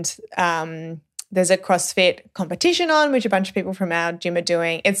weekend, there's a CrossFit competition on, which a bunch of people from our gym are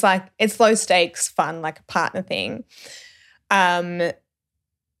doing. It's like, it's low stakes fun, like a partner thing. And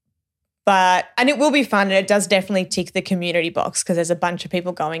it will be fun and it does definitely tick the community box because there's a bunch of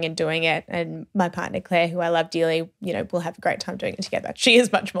people going and doing it, and my partner Claire, who I love dearly, you know, we'll have a great time doing it together. She is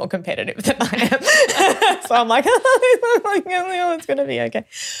much more competitive than I am. So I'm like, it's going to be okay.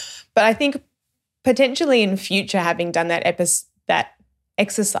 But I think potentially in future, having done that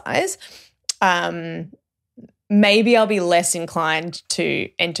exercise, maybe I'll be less inclined to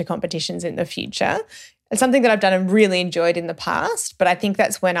enter competitions in the future. It's something that I've done and really enjoyed in the past, but I think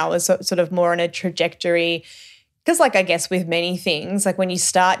that's when I was sort of more on a trajectory because like I guess with many things, like when you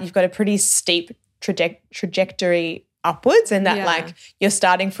start, you've got a pretty steep trajectory upwards and that like you're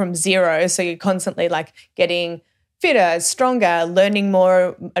starting from zero, so you're constantly like getting fitter, stronger, learning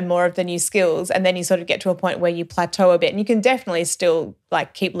more and more of the new skills, and then you sort of get to a point where you plateau a bit and you can definitely still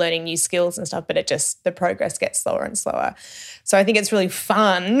like keep learning new skills and stuff, but the progress gets slower and slower. So I think it's really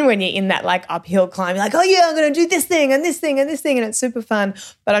fun when you're in that like uphill climb, you're like, oh yeah, I'm going to do this thing and this thing and this thing, and it's super fun.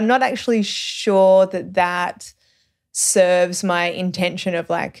 But I'm not actually sure that serves my intention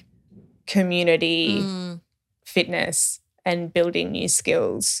of like community fitness and building new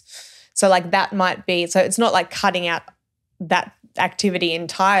skills. So like that might be, so it's not like cutting out that activity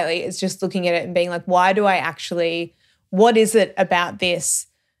entirely. It's just looking at it and being like, what is it about this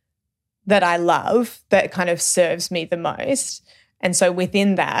that I love that kind of serves me the most? And so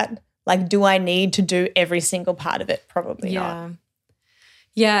within that, like, do I need to do every single part of it? Probably not.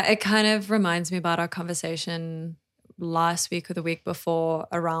 Yeah, it kind of reminds me about our conversation last week or the week before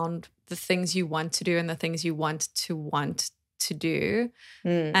around the things you want to do and the things you want to do.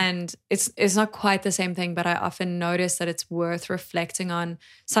 And it's not quite the same thing, but I often notice that it's worth reflecting on.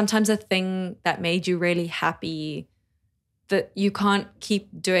 Sometimes a thing that made you really happy, that you can't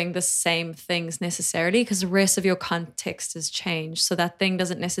keep doing the same things necessarily because the rest of your context has changed. So that thing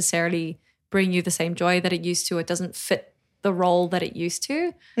doesn't necessarily bring you the same joy that it used to. It doesn't fit the role that it used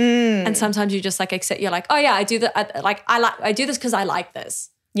to. And sometimes you just like accept, you're like, oh yeah, I do that. I do this because I like this.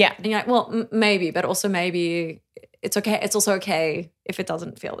 Yeah. And you're like, well, maybe, but also maybe it's okay. It's also okay if it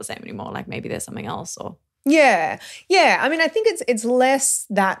doesn't feel the same anymore. Like maybe there's something else or. Yeah. I mean, I think it's less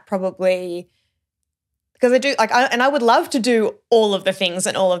that probably because I do like, I would love to do all of the things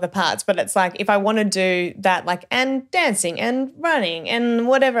and all of the parts, but it's like if I want to do that, like, and dancing and running and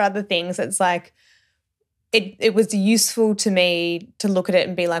whatever other things, it's like it was useful to me to look at it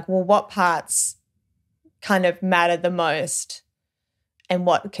and be like, well, what parts kind of matter the most? And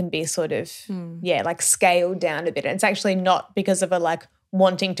what can be sort of, like scaled down a bit. And it's actually not because of a like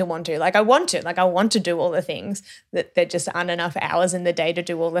wanting to. Like I want to do all the things, that there just aren't enough hours in the day to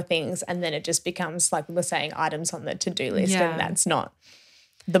do all the things. And then it just becomes like we were saying, items on the to-do list and that's not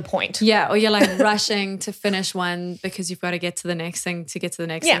the point. Yeah, or you're like rushing to finish one because you've got to get to the next thing to get to the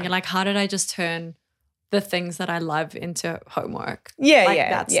next thing. You're like, how did I just turn the things that I love into homework? Yeah, like, yeah.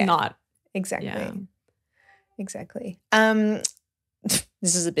 That's not. Exactly. Yeah. Exactly.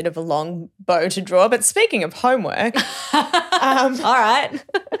 This is a bit of a long bow to draw, but speaking of homework. All right.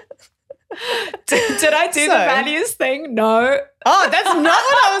 Did I do the values thing? No. Oh, that's not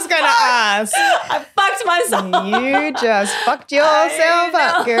what I was going to ask. I fucked myself. You just fucked yourself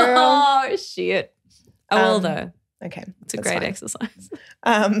up, girl. Oh, shit. I will, though. Okay. It's a great exercise.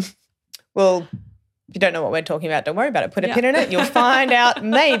 Well, if you don't know what we're talking about, don't worry about it. Put a pin in it. You'll find out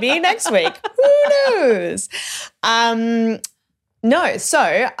maybe next week. Who knows? No,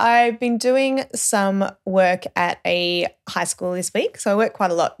 so I've been doing some work at a high school this week. So I work quite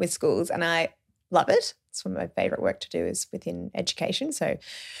a lot with schools and I love it. It's one of my favourite work to do is within education. So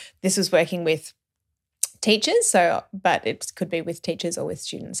this was working with teachers, but it could be with teachers or with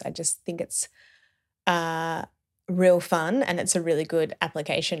students. I just think it's real fun and it's a really good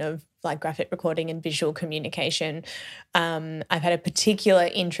application of like graphic recording and visual communication. I've had a particular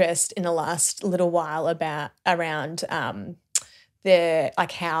interest in the last little while around the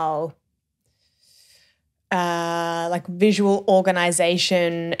like how like visual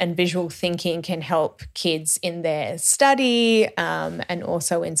organization and visual thinking can help kids in their study and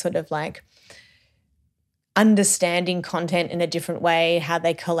also in sort of like understanding content in a different way, how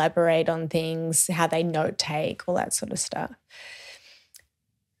they collaborate on things, how they note take, all that sort of stuff.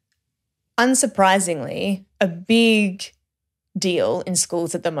 Unsurprisingly, a big deal in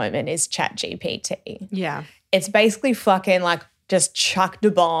schools at the moment is ChatGPT. Yeah. It's basically fucking like just chucked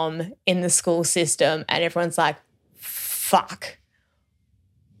a bomb in the school system and everyone's like, fuck,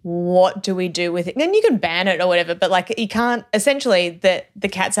 what do we do with it? And you can ban it or whatever, but like you can't, essentially the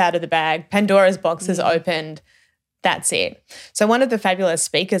cat's out of the bag, Pandora's box is opened, that's it. So one of the fabulous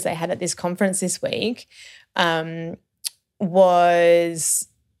speakers they had at this conference this week was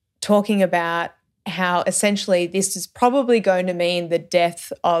talking about how essentially this is probably going to mean the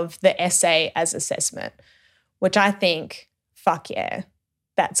death of the essay as assessment, which I think, fuck yeah,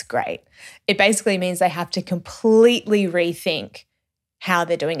 that's great. It basically means they have to completely rethink how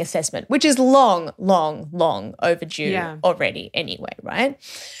they're doing assessment, which is long overdue already anyway, right?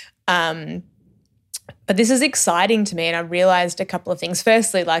 But this is exciting to me and I realised a couple of things.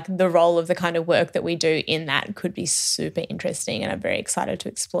 Firstly, like the role of the kind of work that we do in that could be super interesting and I'm very excited to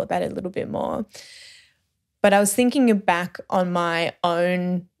explore that a little bit more. But I was thinking back on my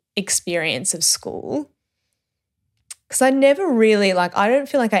own experience of school because I never really I don't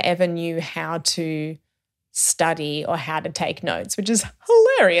feel like I ever knew how to study or how to take notes, which is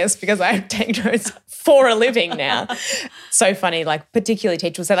hilarious because I take notes for a living now. So funny, particularly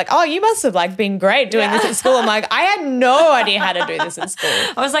teachers will say oh, you must have been great doing this at school. I'm like, I had no idea how to do this at school.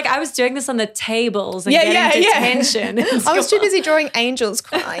 I was I was doing this on the tables and getting detention. I was too busy drawing angels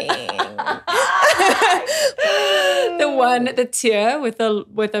crying. the tear with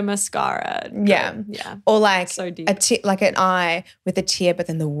a mascara. Yeah. Or so deep. An eye with a tear, but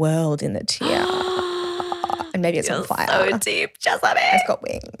then the world in the tear. And maybe it's on fire. So deep, Jessamine. It's got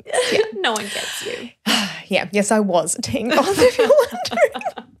wings. Yeah. No one gets you. Yeah. Yes, I was a teen goth, if you're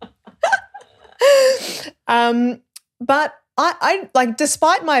wondering. But I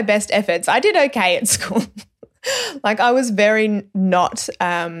despite my best efforts, I did okay at school. I was very not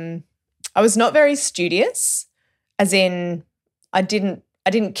I was not very studious, as in I didn't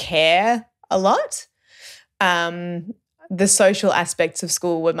care a lot. The social aspects of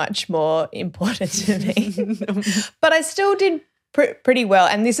school were much more important to me. But I still did pretty well.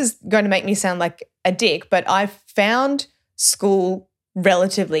 And this is going to make me sound like a dick, but I found school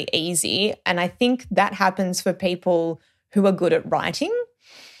relatively easy. And I think that happens for people who are good at writing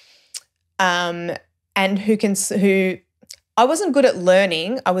and who I wasn't good at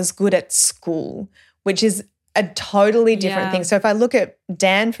learning, I was good at school, which is a totally different thing. So if I look at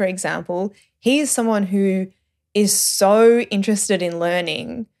Dan, for example, he is someone who is so interested in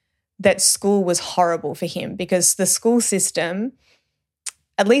learning that school was horrible for him because the school system,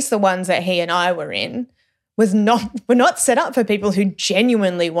 at least the ones that he and I were in, were not set up for people who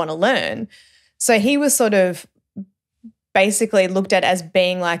genuinely want to learn. So he was sort of basically looked at as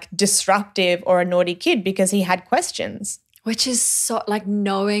being disruptive or a naughty kid because he had questions. Which is so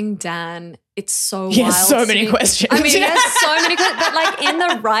knowing Dan, it's so wild. He has so many questions. I mean, he has so many questions, but in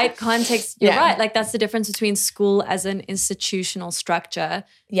the right context, you're right. That's the difference between school as an institutional structure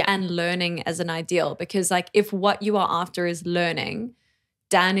and learning as an ideal. Because if what you are after is learning,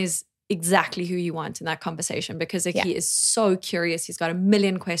 Dan is exactly who you want in that conversation because he is so curious. He's got a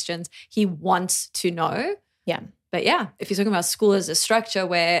million questions. He wants to know. Yeah. But yeah, if you're talking about school as a structure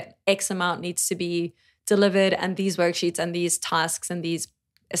where X amount needs to be delivered and these worksheets and these tasks and these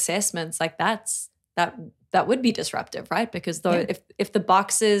assessments, like that would be disruptive, right? Because if the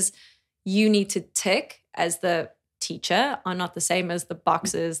boxes you need to tick as the teacher are not the same as the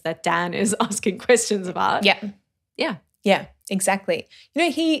boxes that Dan is asking questions about. Yeah, exactly. You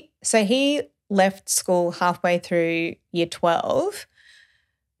know, he left school halfway through year 12,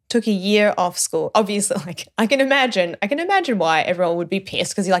 took a year off school. Obviously, like I can imagine why everyone would be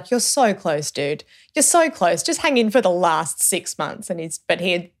pissed, because you're so close, dude. You're so close. Just hang in for the last 6 months. But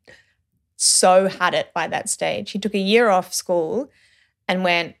he had so had it by that stage. He took a year off school and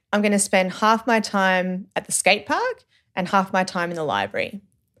went, I'm going to spend half my time at the skate park and half my time in the library.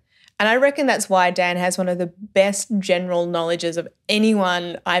 And I reckon that's why Dan has one of the best general knowledges of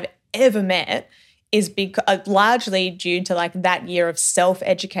anyone I've ever met, is because largely due to like that year of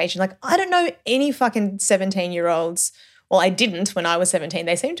self-education. Like I don't know any fucking 17-year-olds. Well, I didn't when I was 17.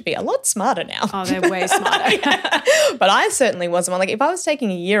 They seem to be a lot smarter now. Oh, they're way smarter. Yeah. But I certainly wasn't one. Like if I was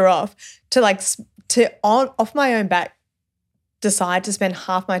taking a year off off my own back, decide to spend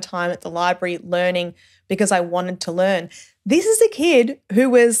half my time at the library learning because I wanted to learn. This is a kid who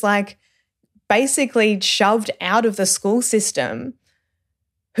was like basically shoved out of the school system,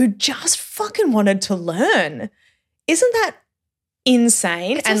 who just fucking wanted to learn. Isn't that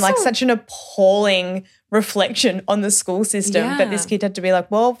insane? It's and also, like such an appalling reflection on the school system that this kid had to be like,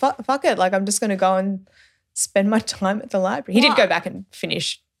 well, fuck it. Like I'm just going to go and spend my time at the library. He did go back and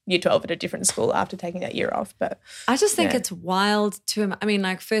finish year 12 at a different school after taking that year off. But I just think it's wild to, I mean,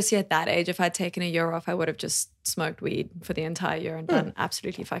 like first year at that age, if I'd taken a year off, I would have just smoked weed for the entire year and done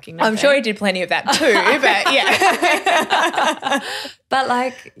absolutely fucking nothing. I'm sure he did plenty of that too, but yeah. But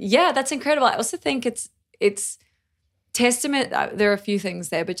like, yeah, that's incredible. I also think it's testament, there are a few things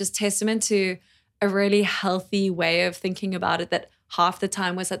there, but just testament to a really healthy way of thinking about it, that half the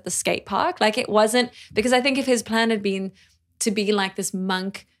time was at the skate park. Like it wasn't, because I think if his plan had been to be like this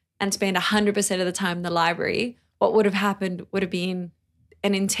monk and spend 100% of the time in the library, what would have happened would have been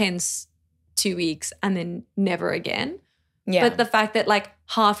an intense 2 weeks and then never again. Yeah. But the fact that like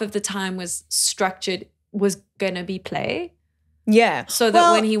half of the time was structured, was going to be play. Yeah. So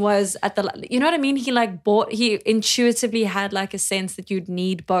that when he was at the, you know what I mean? He intuitively had like a sense that you'd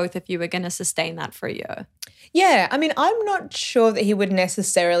need both if you were going to sustain that for a year. Yeah. I mean, I'm not sure that he would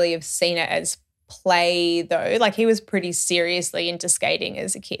necessarily have seen it as play though. Like he was pretty seriously into skating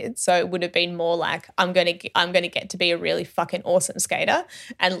as a kid, so it would have been more like I'm gonna get to be a really fucking awesome skater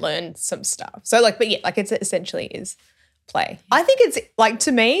and learn some stuff. So like, but yeah, like it's essentially is play. I think it's like,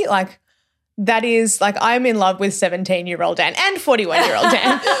 to me, like that is like I'm in love with 17-year-old Dan and 41-year-old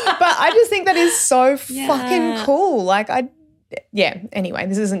Dan, but I just think that is so fucking cool. Like anyway,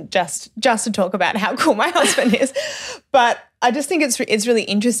 this isn't just to talk about how cool my husband is, but I just think it's really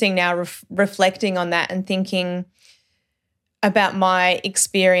interesting now reflecting on that and thinking about my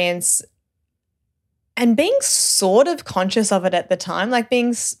experience and being sort of conscious of it at the time, like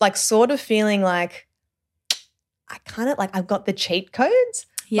being like sort of feeling like I kind of like I've got the cheat codes,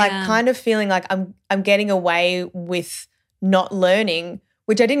 like kind of feeling like I'm getting away with not learning,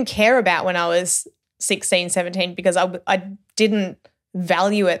 which I didn't care about when I was 16, 17 because I didn't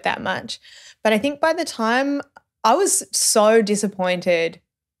value it that much. But I think by the time I was so disappointed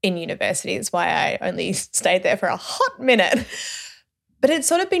in university, it's why I only stayed there for a hot minute. But it's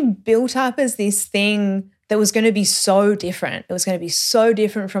sort of been built up as this thing that was going to be so different. It was going to be so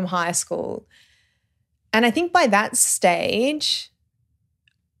different from high school. And I think by that stage,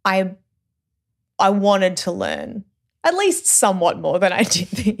 I wanted to learn at least somewhat more than I did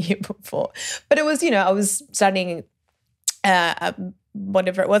the year before. But it was, I was studying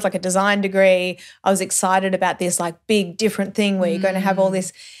whatever it was, like a design degree. I was excited about this like big different thing where you're going to have all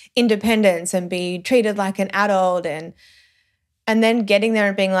this independence and be treated like an adult, and then getting there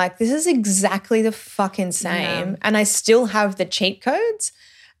and being like, this is exactly the fucking same. And I still have the cheat codes,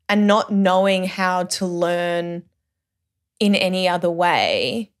 and not knowing how to learn in any other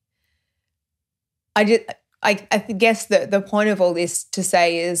way. I guess the point of all this to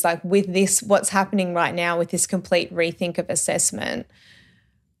say is like with this, what's happening right now with this complete rethink of assessment,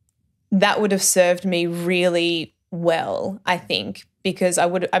 that would have served me really well, I think, because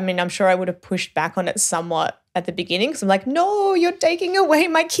I'm sure I would have pushed back on it somewhat at the beginning because I'm like, no, you're taking away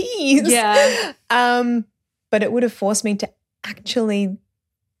my keys. Yeah. But it would have forced me to actually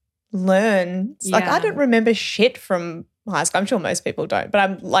learn. Like I don't remember shit from high school. I'm sure most people don't, but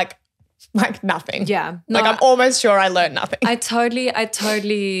I'm like nothing. Yeah. No, I'm almost sure I learned nothing. I totally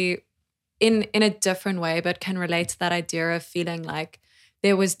in a different way, but can relate to that idea of feeling like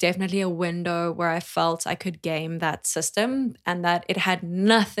there was definitely a window where I felt I could game that system and that it had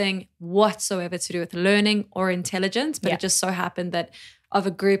nothing whatsoever to do with learning or intelligence. But it just so happened that of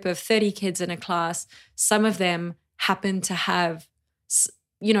a group of 30 kids in a class, some of them happened to have,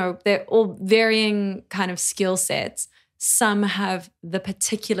 they're all varying kind of skill sets. Some have the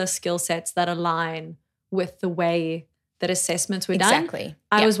particular skill sets that align with the way that assessments were done. Exactly.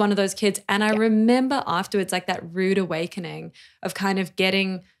 I was one of those kids. And I remember afterwards, like that rude awakening of kind of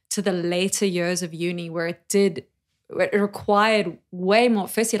getting to the later years of uni where it required way more,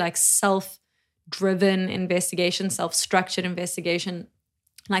 firstly, like self-driven investigation, self-structured investigation.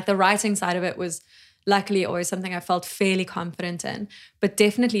 Like the writing side of it was luckily always something I felt fairly confident in, but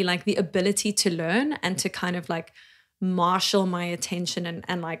definitely like the ability to learn and to kind of like marshal my attention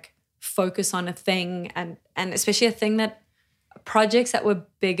and like focus on a thing and especially a thing that projects that were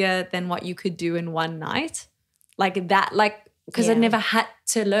bigger than what you could do in one night, like that, like because I never had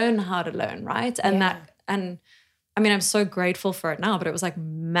to learn how to learn, right? And I mean, I'm so grateful for it now, but it was like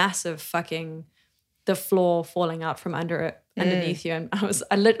massive fucking the floor falling out from underneath you, and I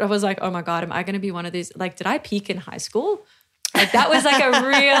was like, oh my God, am I going to be one of these? Like, did I peak in high school? Like that was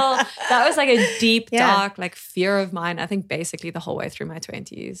like a deep, dark, like fear of mine. I think basically the whole way through my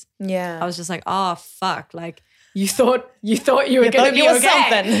 20s. Yeah. I was just like, oh, fuck. Like you thought you were going to be okay.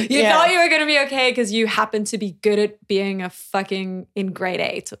 Something. You thought you were going to be okay because you happened to be good at being a fucking in grade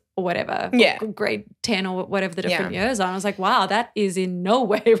 8 or whatever. Yeah. Or grade 10 or whatever the different years are. And I was like, wow, that is in no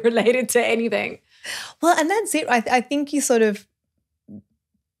way related to anything. Well, and that's it. I think you sort of,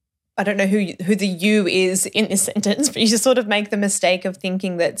 I don't know who the you is in this sentence, but you just sort of make the mistake of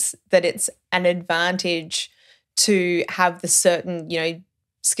thinking that it's an advantage to have the certain,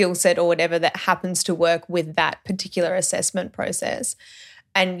 skill set or whatever that happens to work with that particular assessment process.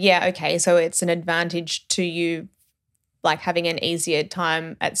 And okay, so it's an advantage to you like having an easier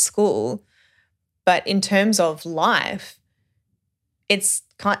time at school. But in terms of life, it's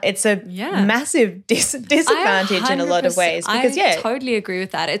a massive disadvantage in a lot of ways. Because I totally agree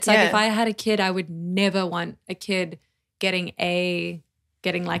with that. It's like if I had a kid, I would never want a kid getting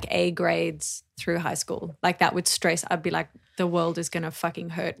like A grades through high school. Like that would stress. I'd be like, the world is going to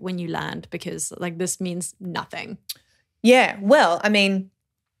fucking hurt when you land because like this means nothing. Yeah. Well, I mean,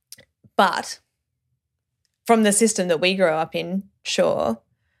 but from the system that we grew up in, sure.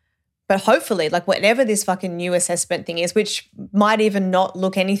 But hopefully, like whatever this fucking new assessment thing is, which might even not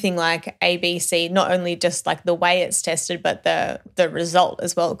look anything like ABC, not only just like the way it's tested, but the result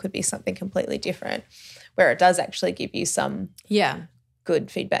as well could be something completely different where it does actually give you some good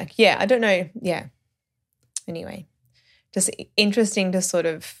feedback. Yeah, I don't know. Yeah. Anyway, just interesting to sort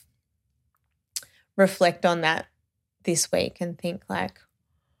of reflect on that this week and think like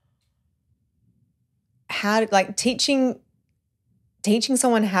how like teaching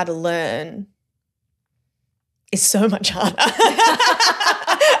someone how to learn is so much harder. And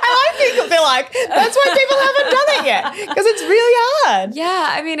I feel like that's why people haven't done it yet because it's really hard. Yeah,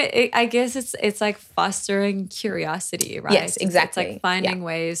 I mean, I guess it's like fostering curiosity, right? Yes, exactly. It's like finding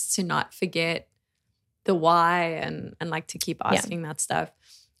ways to not forget the why and like to keep asking that stuff.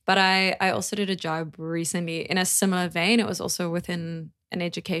 But I also did a job recently in a similar vein. It was also within an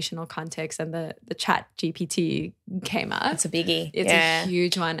educational context and the chat GPT came up. It's a biggie. It's a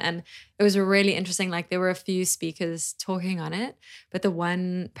huge one. And it was really interesting. Like there were a few speakers talking on it, but the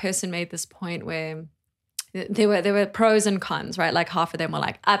one person made this point where there were pros and cons, right? Like half of them were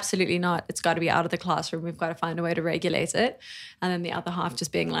like, absolutely not. It's got to be out of the classroom. We've got to find a way to regulate it. And then the other half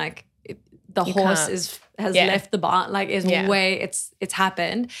just being like, the horse has left the barn, like it's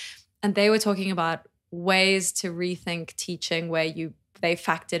happened. And they were talking about ways to rethink teaching where they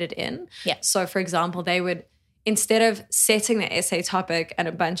factored it in. Yeah. So for example, they would, instead of setting the essay topic and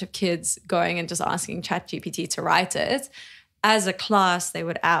a bunch of kids going and just asking ChatGPT to write it, as a class, they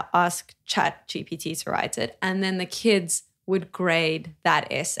would ask ChatGPT to write it. And then the kids would grade that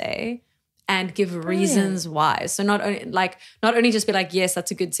essay and give reasons why. So not only just be like, yes,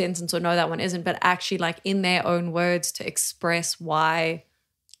 that's a good sentence, or no, that one isn't, but actually like in their own words to express why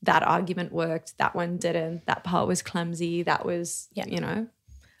that argument worked, that one didn't, that part was clumsy, that was,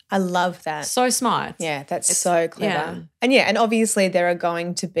 I love that. So smart. Yeah, it's so clever. And obviously there are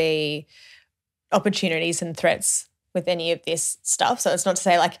going to be opportunities and threats with any of this stuff. So it's not to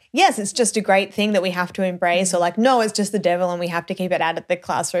say like, yes, it's just a great thing that we have to embrace, or like, no, it's just the devil and we have to keep it out of the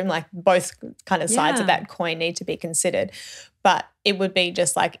classroom. Like both kind of sides of that coin need to be considered. But it would be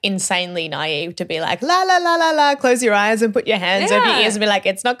just like insanely naive to be like, la, la, la, la, la, close your eyes and put your hands over your ears and be like,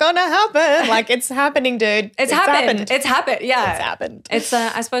 it's not going to happen. Like it's happening, dude. It's happened. It's happened. Yeah. It's happened. It's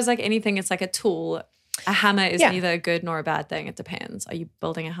I suppose like anything, it's like a tool. A hammer is neither a good nor a bad thing. It depends. Are you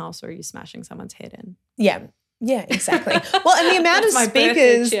building a house or are you smashing someone's head in? Yeah. Yeah, exactly. Well, and the amount of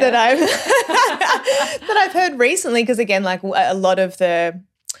speakers that I've heard recently, because again, like a lot of the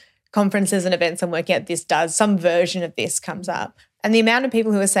conferences and events I'm working at, some version of this comes up. And the amount of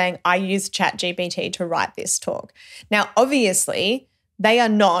people who are saying, I use ChatGPT to write this talk. Now, obviously, they are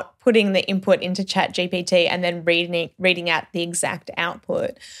not putting the input into ChatGPT and then reading out the exact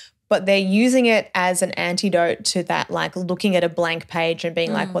output, but they're using it as an antidote to that, like looking at a blank page and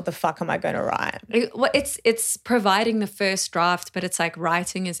being like, what the fuck am I going to write? Well, it's providing the first draft, but it's like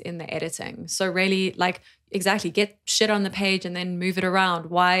writing is in the editing. So really, like, exactly, get shit on the page and then move it around.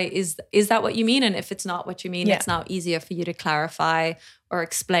 Why is that what you mean? And if it's not what you mean, it's now easier for you to clarify or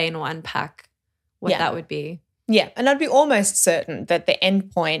explain or unpack what that would be. Yeah, and I'd be almost certain that the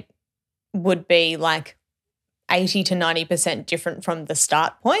end point would be like 80 to 90% different from the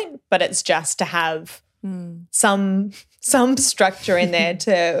start point, but it's just to have some structure in there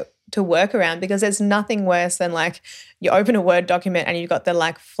to work around, because there's nothing worse than like you open a Word document and you've got the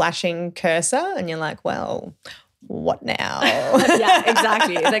like flashing cursor and you're like, well, what now? Yeah,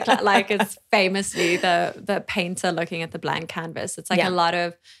 exactly. Like it's famously the painter looking at the blank canvas. It's like a lot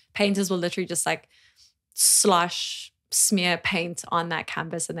of painters will literally just like smear paint on that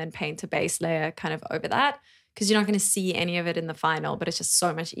canvas and then paint a base layer kind of over that, because you're not going to see any of it in the final, but it's just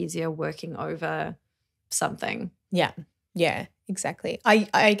so much easier working over something. Yeah, exactly.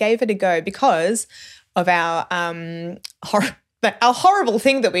 I gave it a go because of our horrible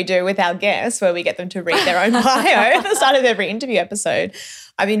thing that we do with our guests where we get them to read their own bio at the start of every interview episode.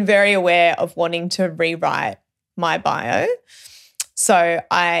 I've been very aware of wanting to rewrite my bio. So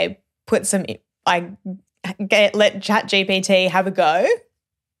I let ChatGPT have a go,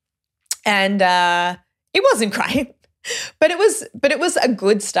 and it wasn't great, but it was a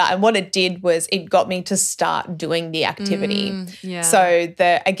good start. And what it did was it got me to start doing the activity. So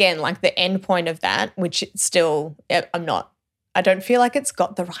the end point of that, which still I don't feel like it's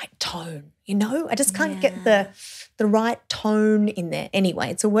got the right tone. I just can't get the right tone in there.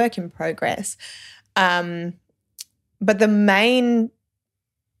 Anyway, it's a work in progress. But the main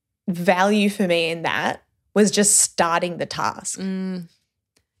value for me in that was just starting the task.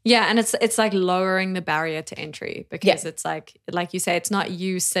 Yeah, and it's like lowering the barrier to entry, because it's like you say, it's not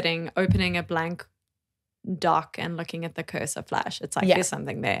you opening a blank doc and looking at the cursor flash. It's like there's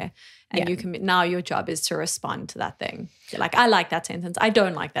something there, and you can now your job is to respond to that thing. You're like, I like that sentence. I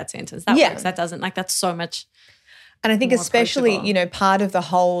don't like that sentence. That works. That doesn't. Like, that's so much. And I think especially, part of the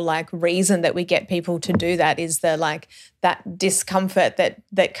whole like reason that we get people to do that is that discomfort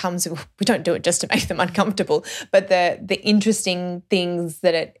that comes, we don't do it just to make them uncomfortable, but the interesting things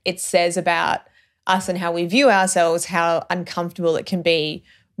that it says about us and how we view ourselves, how uncomfortable it can be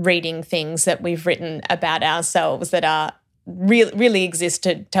reading things that we've written about ourselves that are really exist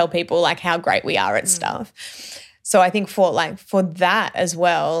to tell people like how great we are at stuff. So I think for that as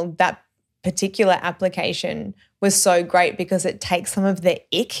well, that particular application was so great because it takes some of the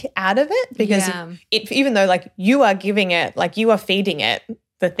ick out of it, because even though like you are giving it, like you are feeding it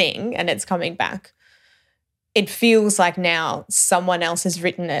the thing and it's coming back, it feels like now someone else has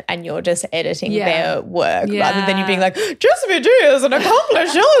written it and you're just editing their work rather than you being like, Jessamine G is an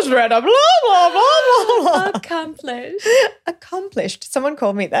accomplished illustrator, blah, blah, blah, blah, blah. Accomplished. Someone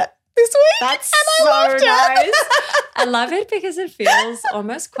called me that this week. That's so nice. I love it because it feels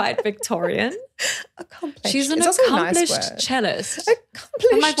almost quite Victorian. Accomplished. She's an accomplished cellist. Accomplished.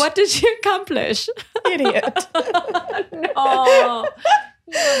 I'm like, what did you accomplish? Idiot. No.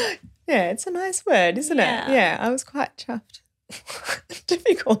 Yeah, it's a nice word, isn't it? Yeah, I was quite chuffed to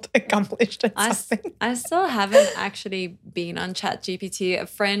be called accomplished at something. I still haven't actually been on ChatGPT. A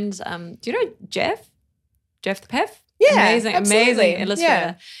friend, do you know Jeff? Jeff the Pef? Yeah, amazing illustrator.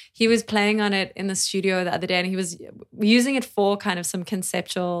 Yeah. He was playing on it in the studio the other day and he was using it for kind of some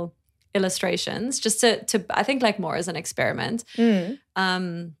conceptual illustrations, just to I think like more as an experiment.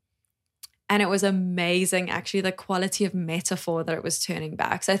 And it was amazing, actually, the quality of metaphor that it was turning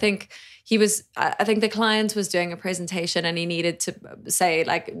back. So I think the client was doing a presentation and he needed to say,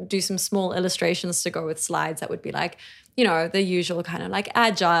 like, do some small illustrations to go with slides that would be like, the usual kind of like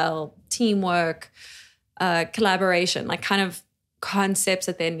agile, teamwork, collaboration, like kind of concepts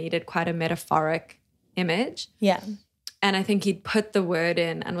that then needed quite a metaphoric image. Yeah. And I think he'd put the word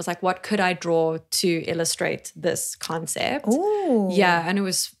in and was like, what could I draw to illustrate this concept? Ooh. Yeah. And it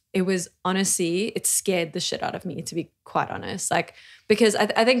was honestly, it scared the shit out of me, to be quite honest. Like, because I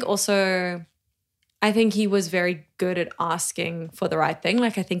think he was very good at asking for the right thing.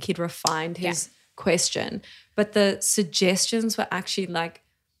 Like, I think he'd refined his question, but the suggestions were actually like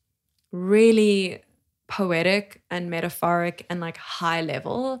really poetic and metaphoric and like high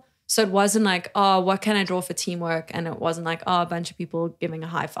level. So it wasn't like, oh, what can I draw for teamwork? And it wasn't like, oh, a bunch of people giving a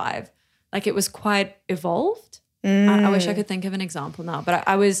high five. Like it was quite evolved. I wish I could think of an example now, but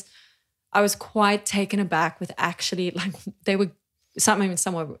I was quite taken aback with actually like they were some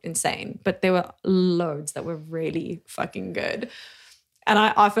were insane, but there were loads that were really fucking good. And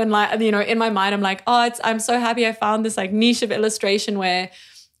I often like, you know, in my mind, I'm like, oh, I'm so happy I found this like niche of illustration where,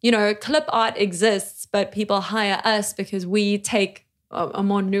 you know, clip art exists, but people hire us because we take a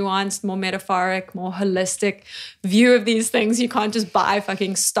more nuanced, more metaphoric, more holistic view of these things. You can't just buy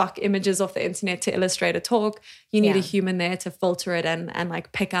fucking stock images off the internet to illustrate a talk. You need a human there to filter it and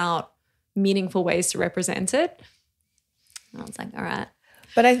like pick out meaningful ways to represent it. And I was like, all right.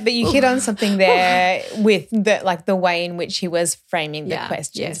 But you hit on something there with the way in which he was framing the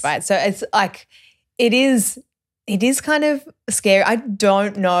questions, right? So it's like it is kind of scary. I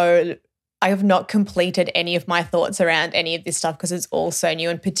don't know. I have not completed any of my thoughts around any of this stuff because it's all so new,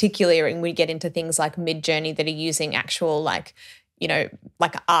 and particularly when we get into things like Midjourney that are using actual like, you know,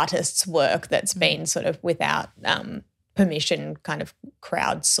 like artists' work that's been sort of without permission, kind of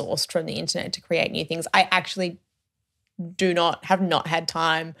crowdsourced from the internet to create new things. I actually have not had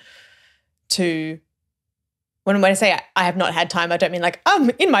time to. When I say I have not had time, I don't mean like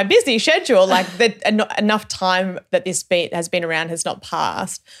in my busy schedule, like that enough time that this beat has been around has not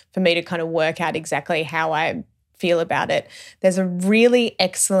passed for me to kind of work out exactly how I feel about it. There's a really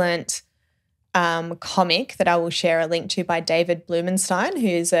excellent comic that I will share a link to by David Blumenstein,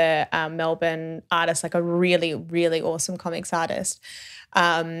 who's a Melbourne artist, like a really, really awesome comics artist,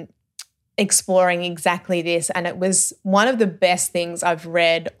 exploring exactly this. And it was one of the best things I've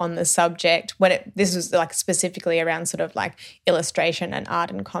read on the subject this was like specifically around sort of like illustration and art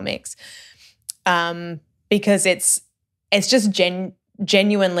and comics, because it's just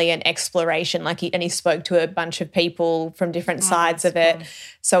genuinely an exploration. Like he spoke to a bunch of people from different sides of it. Cool.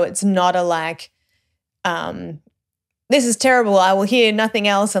 So it's not a like, this is terrible, I will hear nothing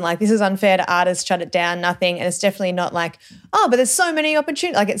else, and like this is unfair to artists, shut it down, nothing. And it's definitely not like, oh, but there's so many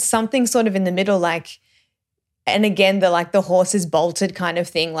opportunities. Like it's something sort of in the middle, like, and again, the horse is bolted kind of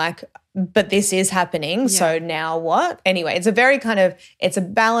thing, like, but this is happening, so now what? Anyway, it's a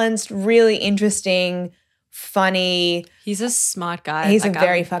balanced, really interesting, funny. He's a smart guy. He's a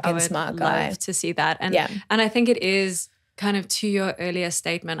very fucking smart guy. Love to see that. And I think it is kind of to your earlier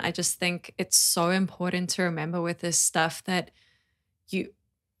statement, I just think it's so important to remember with this stuff that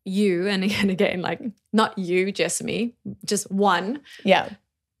you and again, like not you, just me, just one. Yeah.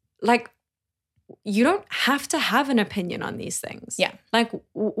 Like you don't have to have an opinion on these things. Yeah. Like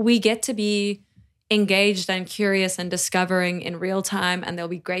we get to be engaged and curious and discovering in real time, and there'll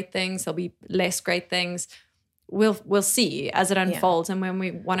be great things, there'll be less great things. We'll see as it unfolds and when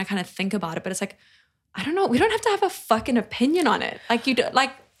we want to kind of think about it. But it's like, I don't know. We don't have to have a fucking opinion on it. Like you do,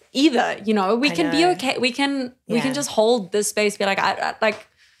 like either, you know, we can be okay. We can just hold this space, be like, I like.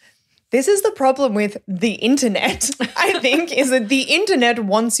 This is the problem with the internet, I think, is that the internet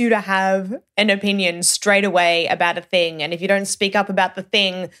wants you to have an opinion straight away about a thing. And if you don't speak up about the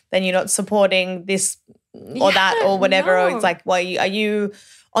thing, then you're not supporting this or that or whatever. No. Or it's like, well, are you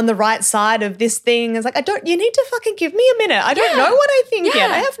on the right side of this thing? It's like, you need to fucking give me a minute. I don't know what I think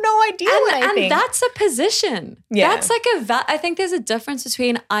yet. I have no idea what I think. And that's a position. Yeah. That's like I think there's a difference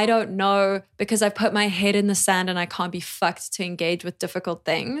between I don't know because I've put my head in the sand and I can't be fucked to engage with difficult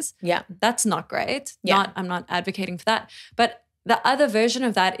things. Yeah. That's not great. Yeah. I'm not advocating for that. But the other version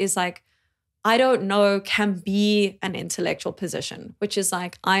of that is like, I don't know can be an intellectual position, which is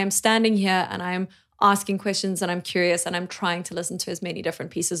like, I am standing here and I am asking questions and I'm curious and I'm trying to listen to as many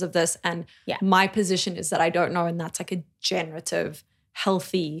different pieces of this. And my position is that I don't know. And that's like a generative,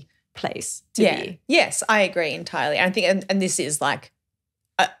 healthy place to be. Yes, I agree entirely. I think, and this is like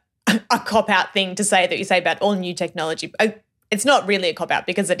a cop-out thing to say that you say about all new technology. It's not really a cop-out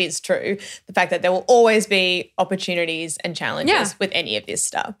because it is true. The fact that there will always be opportunities and challenges with any of this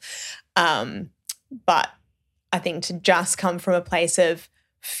stuff. But I think to just come from a place of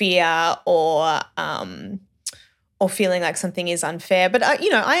fear or feeling like something is unfair. But,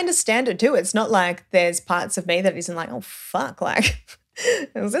 I understand it too. It's not like there's parts of me that isn't like, oh, fuck, like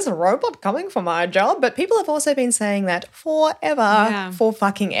is this a robot coming for my job? But people have also been saying that forever, for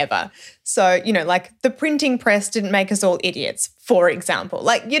fucking ever. So, like the printing press didn't make us all idiots, for example.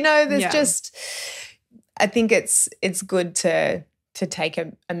 Like, there's just I think it's good to take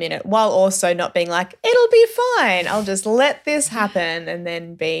a minute while also not being like, it'll be fine, I'll just let this happen, and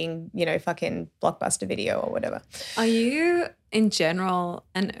then being, fucking Blockbuster Video or whatever. Are you, in general,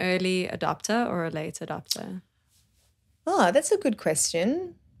 an early adopter or a late adopter? Oh, that's a good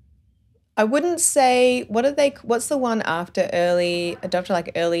question. I wouldn't say, what's the one after early adopter,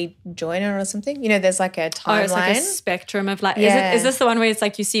 like early joiner or something? You know, there's like a timeline. Oh, it's like a spectrum of like, Yeah. is this the one where it's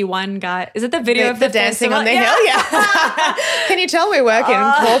like you see one guy? Is it the video of the dancing festival? on the hill? Yeah. Can you tell we work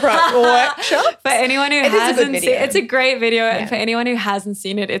in corporate workshop? For anyone who It is a good hasn't seen video. it's a great video. Yeah. And for anyone who hasn't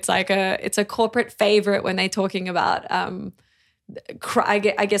seen it, it's a corporate favorite when they're talking about I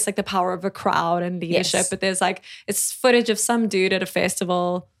guess like the power of a crowd and leadership. Yes. But there's like, it's footage of some dude at a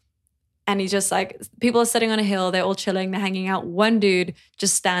festival and he's just like, people are sitting on a hill, they're all chilling, they're hanging out. One dude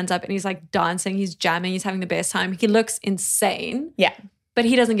just stands up and he's like dancing, he's jamming, he's having the best time. He looks insane. Yeah. But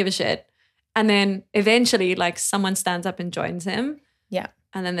he doesn't give a shit. And then eventually like someone stands up and joins him. Yeah.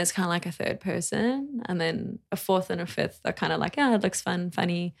 And then there's kind of like a third person and then a fourth and a fifth are kind of like, yeah, it looks fun,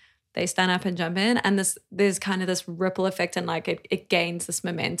 funny. They stand up and jump in and there's kind of this ripple effect and like it gains this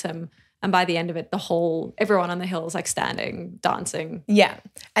momentum. And by the end of it, everyone on the hill is like standing, dancing. Yeah.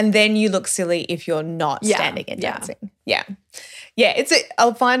 And then you look silly if you're not standing and dancing. Yeah. Yeah.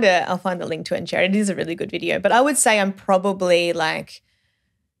 I'll find a link to it and share it. It is a really good video. But I would say I'm probably like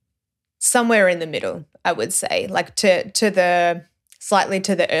somewhere in the middle, I would say. Like slightly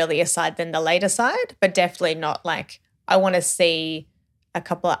to the earlier side than the later side, but definitely not like I want to see a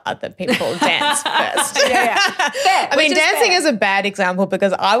couple of other people dance first. Yeah. Fair, I mean, dancing is a bad example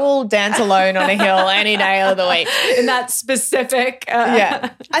because I will dance alone on a hill any day of the week. In that specific.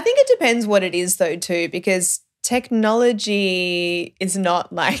 Yeah. I think it depends what it is though too, because technology is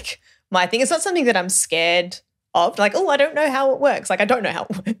not like my thing. It's not something that I'm scared of. Like, oh, I don't know how it works. Like, I don't know how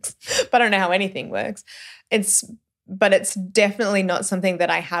it works, but I don't know how anything works. But it's definitely not something that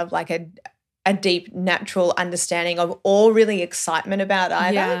I have like a deep natural understanding of or really excitement about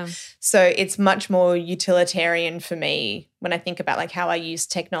either. Yeah. So it's much more utilitarian for me when I think about like how I use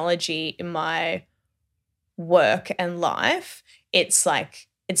technology in my work and life. It's like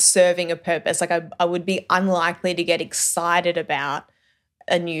it's serving a purpose. Like I would be unlikely to get excited about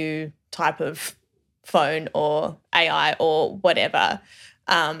a new type of phone or AI or whatever.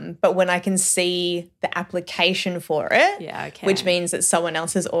 But when I can see the application for it, which means that someone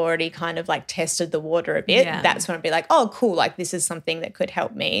else has already kind of like tested the water a bit, that's when I'd be like, oh, cool, like this is something that could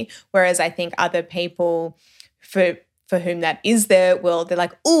help me. Whereas I think other people for whom that is their world, they're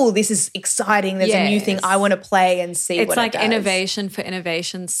like, oh, this is exciting. There's a new thing I want to play and see what it does. It's like innovation for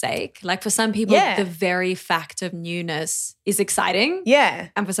innovation's sake. Like for some people, the very fact of newness is exciting. Yeah.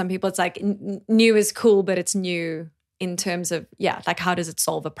 And for some people, it's like new is cool, but it's new in terms of, like how does it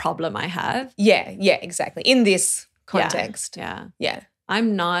solve a problem I have? Yeah, exactly. In this context. Yeah.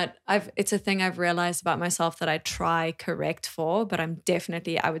 It's a thing I've realized about myself that I try correct for, but I'm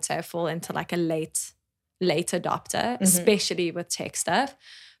definitely, I would say I fall into like a late adopter, especially with tech stuff.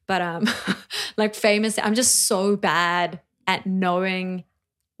 But like famously, I'm just so bad at knowing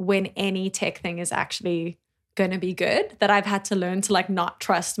when any tech thing is actually going to be good that I've had to learn to like not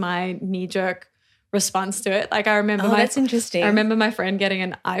trust my knee-jerk response to it. Like I remember that's interesting. I remember my friend getting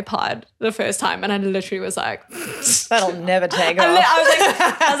an iPod the first time and I literally was like, that'll never take off.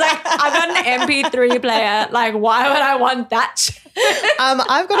 I was like, I've got an MP3 player. Like, why would I want that shit?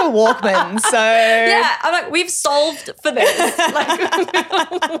 I've got a Walkman, so yeah. I'm like, we've solved for this.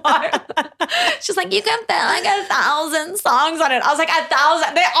 Like, why? She's like, you can fit like 1,000 songs on it. I was like,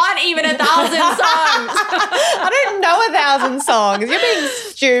 1,000? There aren't even 1,000 songs. I don't know 1,000 songs. You're being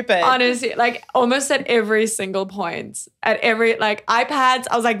stupid. Honestly, like almost at every single point, at every like iPads,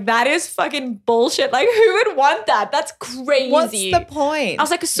 I was like, that is fucking bullshit. Like, who would want that? That's crazy. What's the point? I was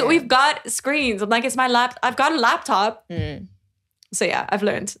like, so we've got screens. I'm like, it's my I've got a laptop. So yeah, I've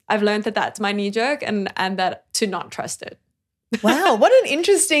learned that that's my knee jerk and that to not trust it. Wow, what an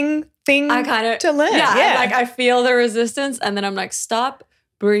interesting thing to learn. Yeah, like I feel the resistance and then I'm like, stop,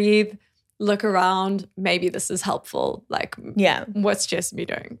 breathe, look around. Maybe this is helpful. Like, what's just me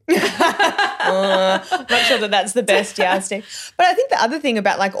doing? Not sure that's the best, Steve. But I think the other thing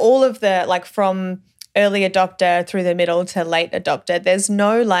about like all of the like from early adopter through the middle to late adopter, there's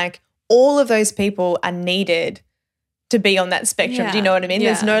no like all of those people are needed to be on that spectrum. Do you know what I mean?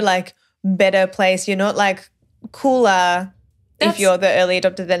 There's no like better place. You're not like cooler if you're the early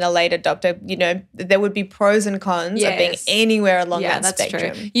adopter than a late adopter. You know, there would be pros and cons of being anywhere along that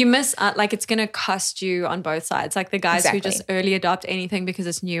spectrum. True. You miss like it's going to cost you on both sides. Like the guys who just early adopt anything because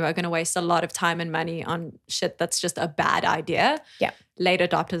it's new are going to waste a lot of time and money on shit that's just a bad idea. Yeah. Late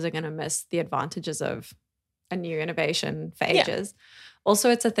adopters are going to miss the advantages of a new innovation for ages.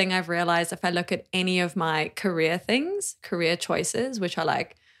 Also, it's a thing I've realized if I look at any of my career choices, which are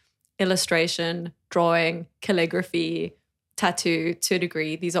like illustration, drawing, calligraphy, tattoo to a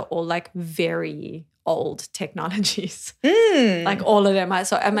degree, these are all like very old technologies. Like all of them. I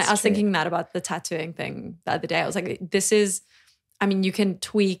was thinking that about the tattooing thing the other day. I was like, you can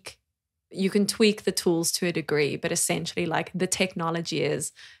tweak the tools to a degree, but essentially like the technology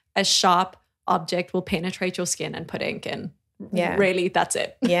is a sharp object will penetrate your skin and put ink in. Yeah. Really, that's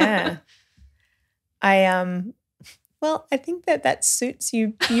it. Yeah. I think that suits you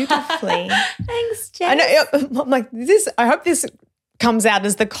beautifully. Thanks, Jess. I know. I'm like, I hope this comes out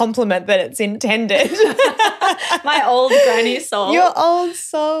as the compliment that it's intended. My old granny soul. Your old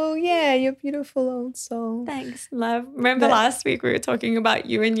soul. Yeah, your beautiful old soul. Thanks, love. Remember last week we were talking about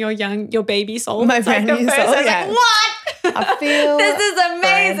you and your baby soul? My brand new soul. I was like, what? I feel this is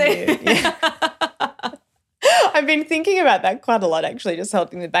amazing. Yeah. I've been thinking about that quite a lot, actually, just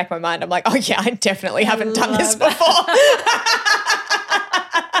holding in the back of my mind. I'm like, oh, yeah, I definitely haven't done this before.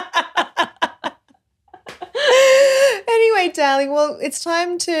 Anyway, darling, well, it's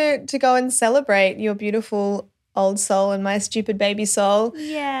time to go and celebrate your beautiful old soul and my stupid baby soul.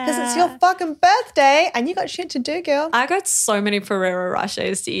 Yeah. Because it's your fucking birthday and you got shit to do, girl. I got so many Ferrero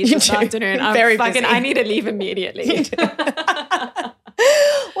Rochers to eat this afternoon. I'm busy. I need to leave immediately.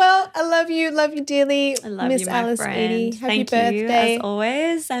 Well, I love you dearly. I love Miss you, my Alice friend. Eady. Happy Thank you, birthday. as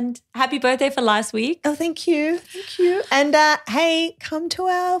always. And happy birthday for last week. Oh, thank you. Thank you. And hey, come to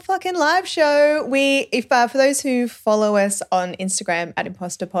our fucking live show. For those who follow us on Instagram at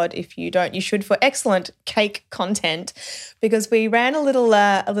ImposterPod, if you don't, you should, for excellent cake content, because we ran a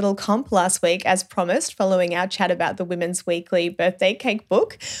little comp last week as promised, following our chat about the Women's Weekly birthday cake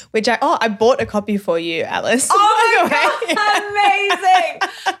book, which I bought a copy for you, Alice. Oh my God, amazing.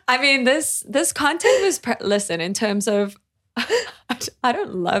 I mean, this content was, listen, in terms of, I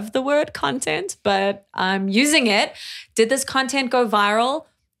don't love the word content, but I'm using it. Did this content go viral?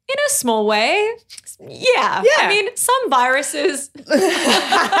 In a small way. Yeah. I mean, some viruses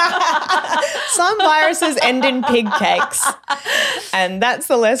end in pig cakes. And that's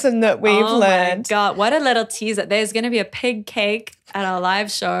the lesson that we've learned. Oh my God, what a little teaser. There's going to be a pig cake at our live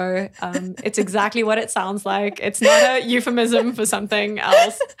show. It's exactly what it sounds like. It's not a euphemism for something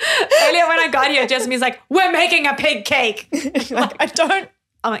else. Earlier when I got here, Jessamy's like, we're making a pig cake.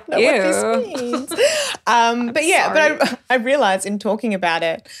 I'm like, know ew. what this means. But I realised in talking about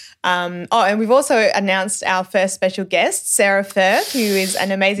it, and we've also announced our first special guest, Sarah Firth, who is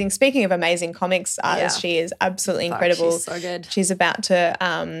speaking of amazing comics artist, she is absolutely incredible. She's so good. She's about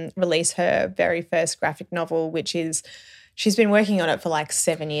to release her very first graphic novel, she's been working on it for like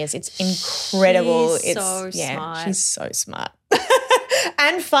 7 years. It's incredible. Smart. She's so smart.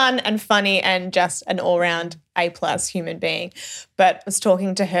 And fun and funny and just an all-round A+ human being. But I was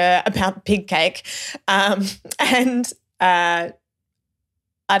talking to her about pig cake and I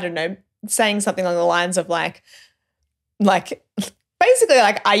don't know, saying something along the lines of like basically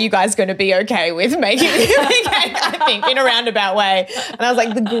like, are you guys going to be okay with making pig cake, I think, in a roundabout way. And I was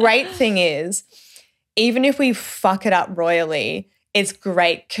like, the great thing is, even if we fuck it up royally, it's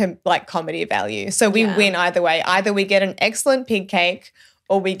great comedy value. So we win either way. Either we get an excellent pig cake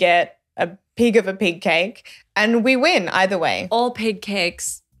or we get a pig of a pig cake, and we win either way. All pig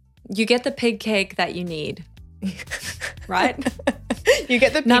cakes, you get the pig cake that you need, right? You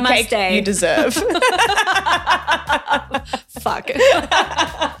get the pig cake you deserve. Fuck. Okay,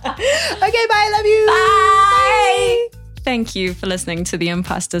 bye. I love you. Bye. Thank you for listening to the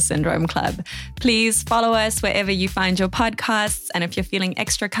Imposter Syndrome Club. Please follow us wherever you find your podcasts. And if you're feeling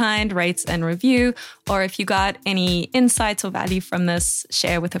extra kind, rate and review. Or if you got any insights or value from this,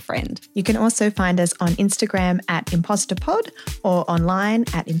 share with a friend. You can also find us on Instagram at ImposterPod or online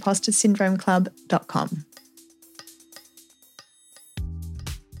at impostersyndromeclub.com.